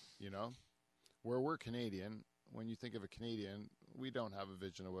 Right. you know, where we're Canadian. When you think of a Canadian, we don't have a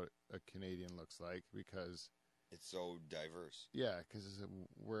vision of what a Canadian looks like because It's so diverse. yeah, because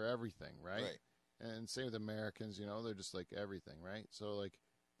we're everything, right? Right. And same with Americans, you know, they're just like everything, right? So like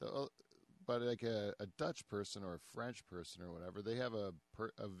but like a Dutch person or a French person or whatever, they have a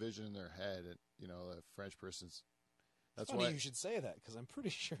vision in their head. And, you know, a French person's. That's Funny why you should say that because I'm pretty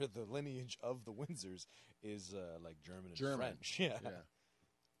sure the lineage of the Windsors is like German and French. Yeah.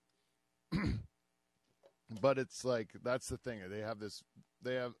 Yeah. But it's like that's the thing. They have this.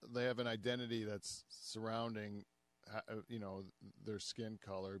 They have an identity that's surrounding, you know, their skin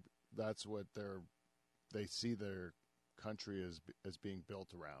color. That's what they see their country as being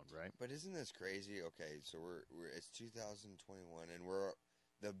built around, right? But isn't this crazy? Okay, so we're it's 2021 and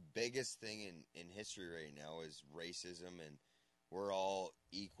the biggest thing in history right now is racism and we're all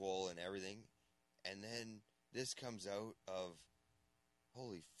equal and everything. And then this comes out of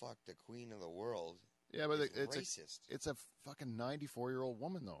holy fuck, the queen of the world. Yeah, but is it's racist. it's a fucking 94-year-old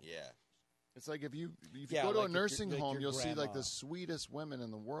woman though. Yeah. It's like if you Yeah, go to like a your- nursing like home, your you'll see like grandma. the sweetest women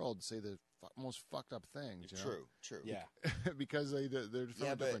in the world say the most fucked up things. You know? True. Yeah. Because they're from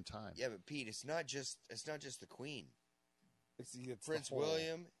a different time. Yeah, but Pete, it's not just the queen. It's Prince the whole-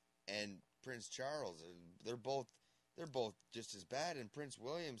 William and Prince Charles, they're both just as bad. And Prince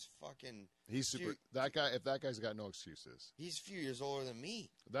William's fucking He's super. Dude. That guy. If that guy's got no excuses, he's a few years older than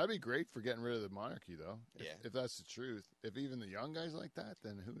me. that'd be great for getting rid of the monarchy, though. Yeah. If that's the truth. If even the young guys like that,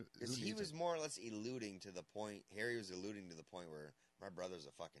 then who? Because he needs was it? more or less alluding to the point. Harry was alluding to the point where my brother's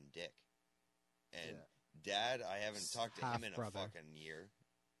a fucking dick, and Dad, I haven't talked to him in a Half-brother. fucking year.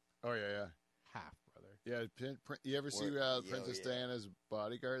 Oh yeah, Half brother. yeah. You ever see Princess Diana's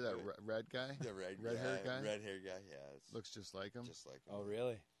bodyguard? That red guy. The Red-haired guy? red hair guy, yeah, Looks just like him. just like him. Oh,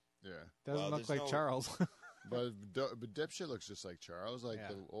 really? Yeah, Doesn't Well, look there's like no- Charles. but dipshit looks just like Charles, like Yeah.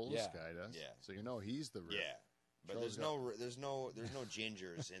 the oldest Yeah. guy does. Yeah. So you know he's the real. Yeah, but Charles there's no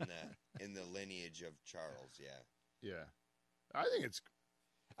gingers in the lineage of Charles. Yeah, Yeah. I think it's.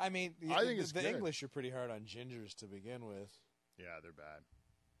 I mean, I think it's the good. English are pretty hard on gingers to begin with. Yeah, they're bad.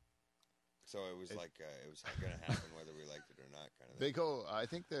 so it was like it was going to happen whether we liked it or not, kind of. They go. I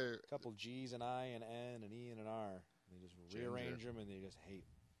think they're. A couple G's and I and N and E and an R. They just rearrange them and they just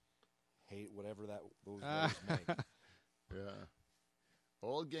hate whatever those words make. Yeah.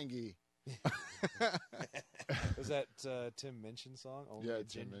 Old Gengi. Was that Tim Minchin song? Only Yeah, a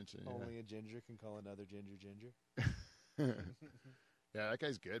Tim Minchin, yeah. Only a ginger can call another ginger. Yeah, that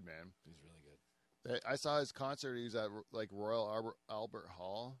guy's good, man. He's really good. I saw his concert. He was at like Royal Albert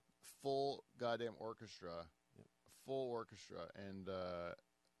Hall, full goddamn orchestra, Yep. full orchestra, and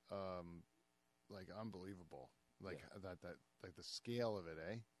like unbelievable. Like that like the scale of it,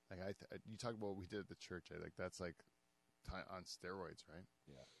 eh? Like you talk about what we did at the church. Like that's like on steroids, right?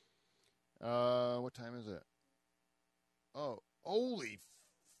 Yeah. What time is it? Oh, holy!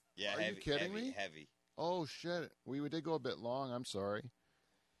 Yeah, Are you kidding me? Heavy. Oh shit! We did go a bit long. I'm sorry.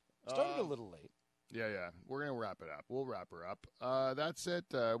 Started a little late. Yeah. We're gonna wrap it up. We'll wrap her up. That's it.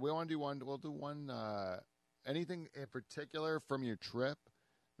 We want to do one. We'll do one. Anything in particular from your trip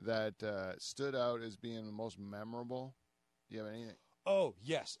that stood out as being the most memorable? Do you have anything? Oh,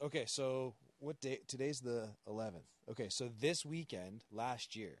 yes. Okay, so what day? Today's the 11th. Okay, so this weekend,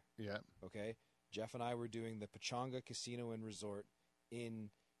 last year, Yeah. okay, Jeff and I were doing the Pechanga Casino and Resort in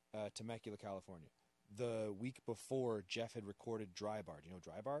Temecula, California. The week before, Jeff had recorded Dry Bar. Do you know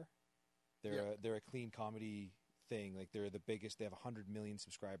Dry Bar? They're a clean comedy thing. Like they're the biggest. They have 100 million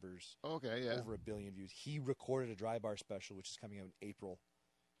subscribers, Okay. Yeah. over 1 billion views. He recorded a Dry Bar special, which is coming out in April.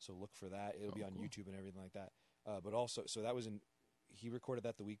 So look for that. It'll be on cool. YouTube and everything like that. But also, so that was he recorded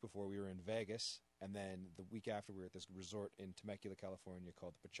that the week before. We were in Vegas, and then the week after we were at this resort in Temecula, California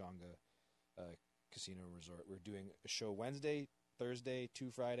called the Pechanga Casino Resort. We're doing a show Wednesday, Thursday,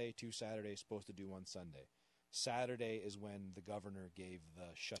 2 Friday, 2 Saturday, supposed to do 1 Sunday. Saturday is when the governor gave the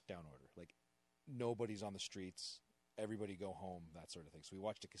shutdown order. Like, nobody's on the streets, everybody go home, that sort of thing. So we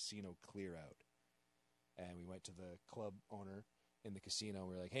watched a casino clear out. And we went to the club owner, in the casino.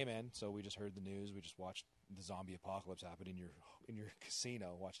 We were like, hey man, so we just heard the news. We just watched the zombie apocalypse happen in your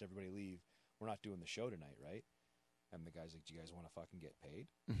casino. Watched everybody leave. We're not doing the show tonight, right? And the guy's like, do you guys want to fucking get paid?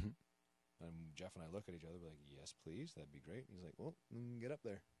 Mhm. And Jeff and I look at each other. We're like, yes, please. That'd be great. He's like, well, get up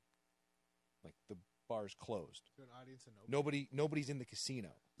there. Like the bar's closed. To an audience of nobody. Nobody's in the casino.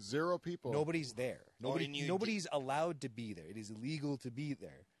 0 people. Nobody's there. and you Nobody's allowed to be there. It is illegal to be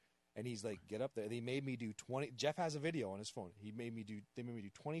there. And he's like, get up there. They made me do 20. Jeff has a video on his phone. They made me do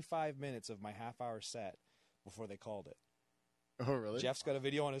 25 minutes of my half-hour set before they called it. Oh, really? Jeff's got a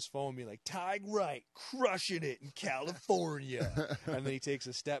video on his phone being like, Tige Wright crushing it in California. And then he takes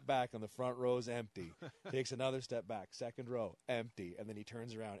a step back and the front row's empty. Takes another step back, second row, empty. And then he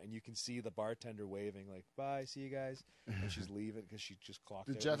turns around and you can see the bartender waving like, bye, see you guys. And she's leaving because she just clocked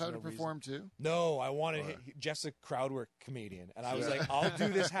Did out. Jeff There's have no to perform too? No, I wanted Jeff's a crowd work comedian. And I was like, I'll do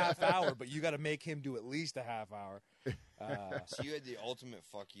this half hour, but you got to make him do at least a half hour. So you had the ultimate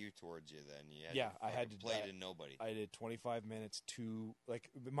fuck you towards you then. You had Yeah, I had to play to nobody. I did 25 minutes to like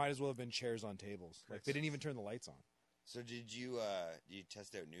it might as well have been chairs on tables. Like they didn't even turn the lights on. So did you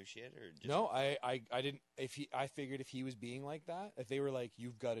test out new shit or just No, I didn't. I figured if he was being like that, if they were like,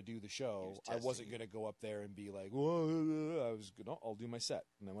 "You've got to do the show," I wasn't testing gonna go up there and be like, "Whoa!" I was gonna, I'll do my set,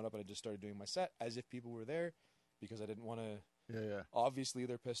 and I went up and I just started doing my set as if people were there, because I didn't want to. Yeah. Obviously,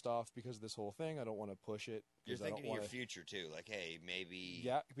 they're pissed off because of this whole thing. I don't want to push it. You're 'cause I don't thinking of your wanna- future too, like, hey, maybe.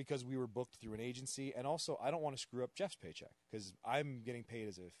 Yeah, because we were booked through an agency, and also I don't want to screw up Jeff's paycheck because I'm getting paid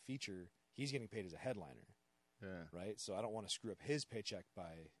as a feature. He's getting paid as a headliner. Yeah. Right, so I don't want to screw up his paycheck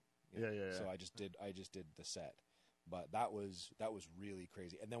by, Yeah. So I just did the set, but that was really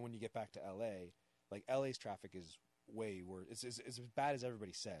crazy. And then when you get back to LA, like LA's traffic is way worse. It's as bad as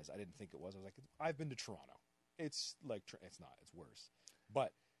everybody says. I didn't think it was. I was like, I've been to Toronto. It's like it's not. It's worse.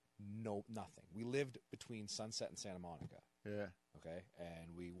 But nothing. We lived between Sunset and Santa Monica. Yeah. Okay,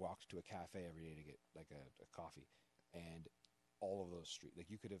 and we walked to a cafe every day to get like a coffee, and all of those streets.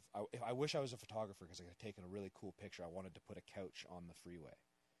 Like you could have. I wish I was a photographer because I could have taken a really cool picture. I wanted to put a couch on the freeway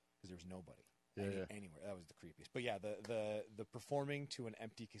because there was nobody anywhere. That was the creepiest. But yeah, the performing to an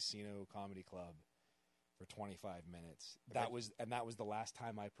empty casino comedy club for 25 minutes. That was the last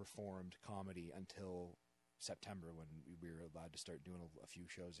time I performed comedy until September when we were allowed to start doing a few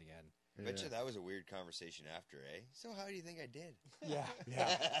shows again. I bet you that was a weird conversation after, eh? So how do you think I did? Yeah.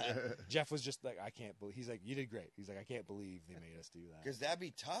 Jeff was just like, I can't believe. He's like, you did great. He's like, I can't believe they made us do that. Because that'd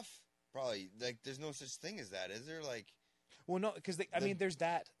be tough. Probably. Like, there's no such thing as that, is there? Like, well, no, because I mean, there's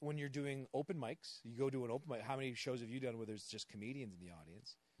that when you're doing open mics. You go to an open mic. How many shows have you done where there's just comedians in the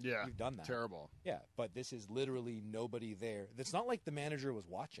audience? Yeah. You've done that. Terrible. Yeah, but this is literally nobody there. It's not like the manager was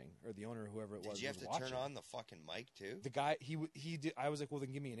watching or the owner or whoever it was. did you have to watching. turn on the fucking mic too? The guy, he did. I was like, well,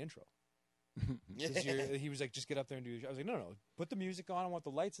 then give me an intro. He was like, just get up there and do. I was like, no, put the music on. I want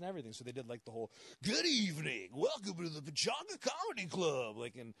the lights and everything. So they did like the whole "Good evening, welcome to the Pachanga Comedy Club,"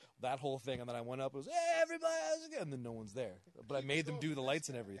 like and that whole thing. And then I went up, and was hey, everybody, how's it going? And then no one's there. But I made them do the lights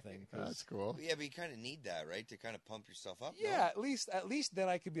and everything. That's cool. Yeah, but you kind of need that, right, to kind of pump yourself up. Yeah, at least then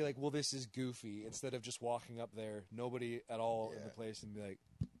I could be like, well, this is goofy, instead of just walking up there, nobody at all in the place, and be like,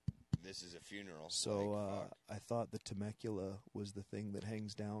 this is a funeral. so like, fuck. I thought the temecula was the thing that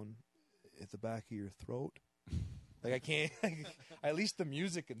hangs down at the back of your throat. Like I can't. At least the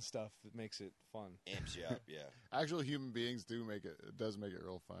music and stuff that makes it fun. Amps you up, yeah. Actual human beings do make it. It does make it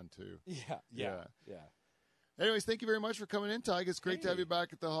real fun too. Yeah. Anyways, thank you very much for coming in, Tige. It's great to have you back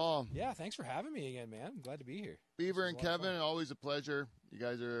at the hall. Yeah, thanks for having me again, man. I'm glad to be here. Beaver This and was a lot of Kevin, fun. always a pleasure. You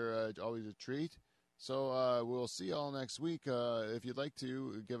guys are always a treat. So we'll see you all next week. If you'd like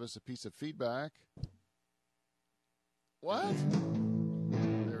to give us a piece of feedback. What?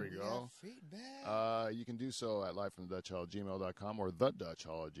 There we go. Feedback. You can do so at livefromthedutchhall@gmail.com or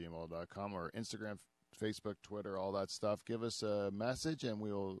thedutchhall@gmail.com or Instagram, Facebook, Twitter, all that stuff. Give us a message and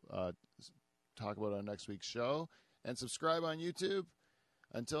we'll talk about it on next week's show. And subscribe on YouTube.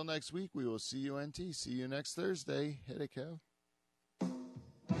 Until next week, we will see you, NT. See you next Thursday. Hit it, Kev.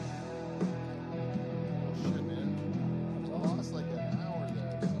 Shit, man. I lost like an hour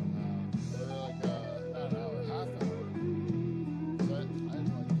there somehow. Or like not an hour, half an hour. But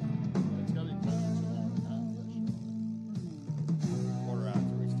it's got to be closer to an hour and a half, that show. Quarter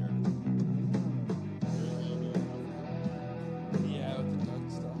after we started. Yeah, with the Doug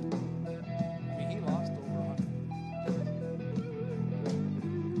stuff. I mean, he lost over 100.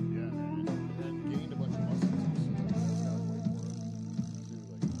 Yeah, man. And then gained a bunch of muscles. So that's gotta wait.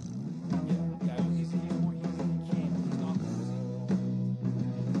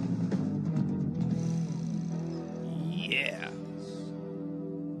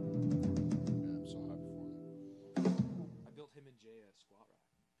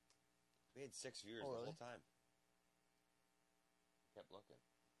 6 viewers Oh, the really? whole time. Kept looking.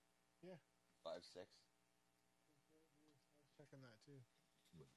 Yeah. 5, 6. I was checking that too.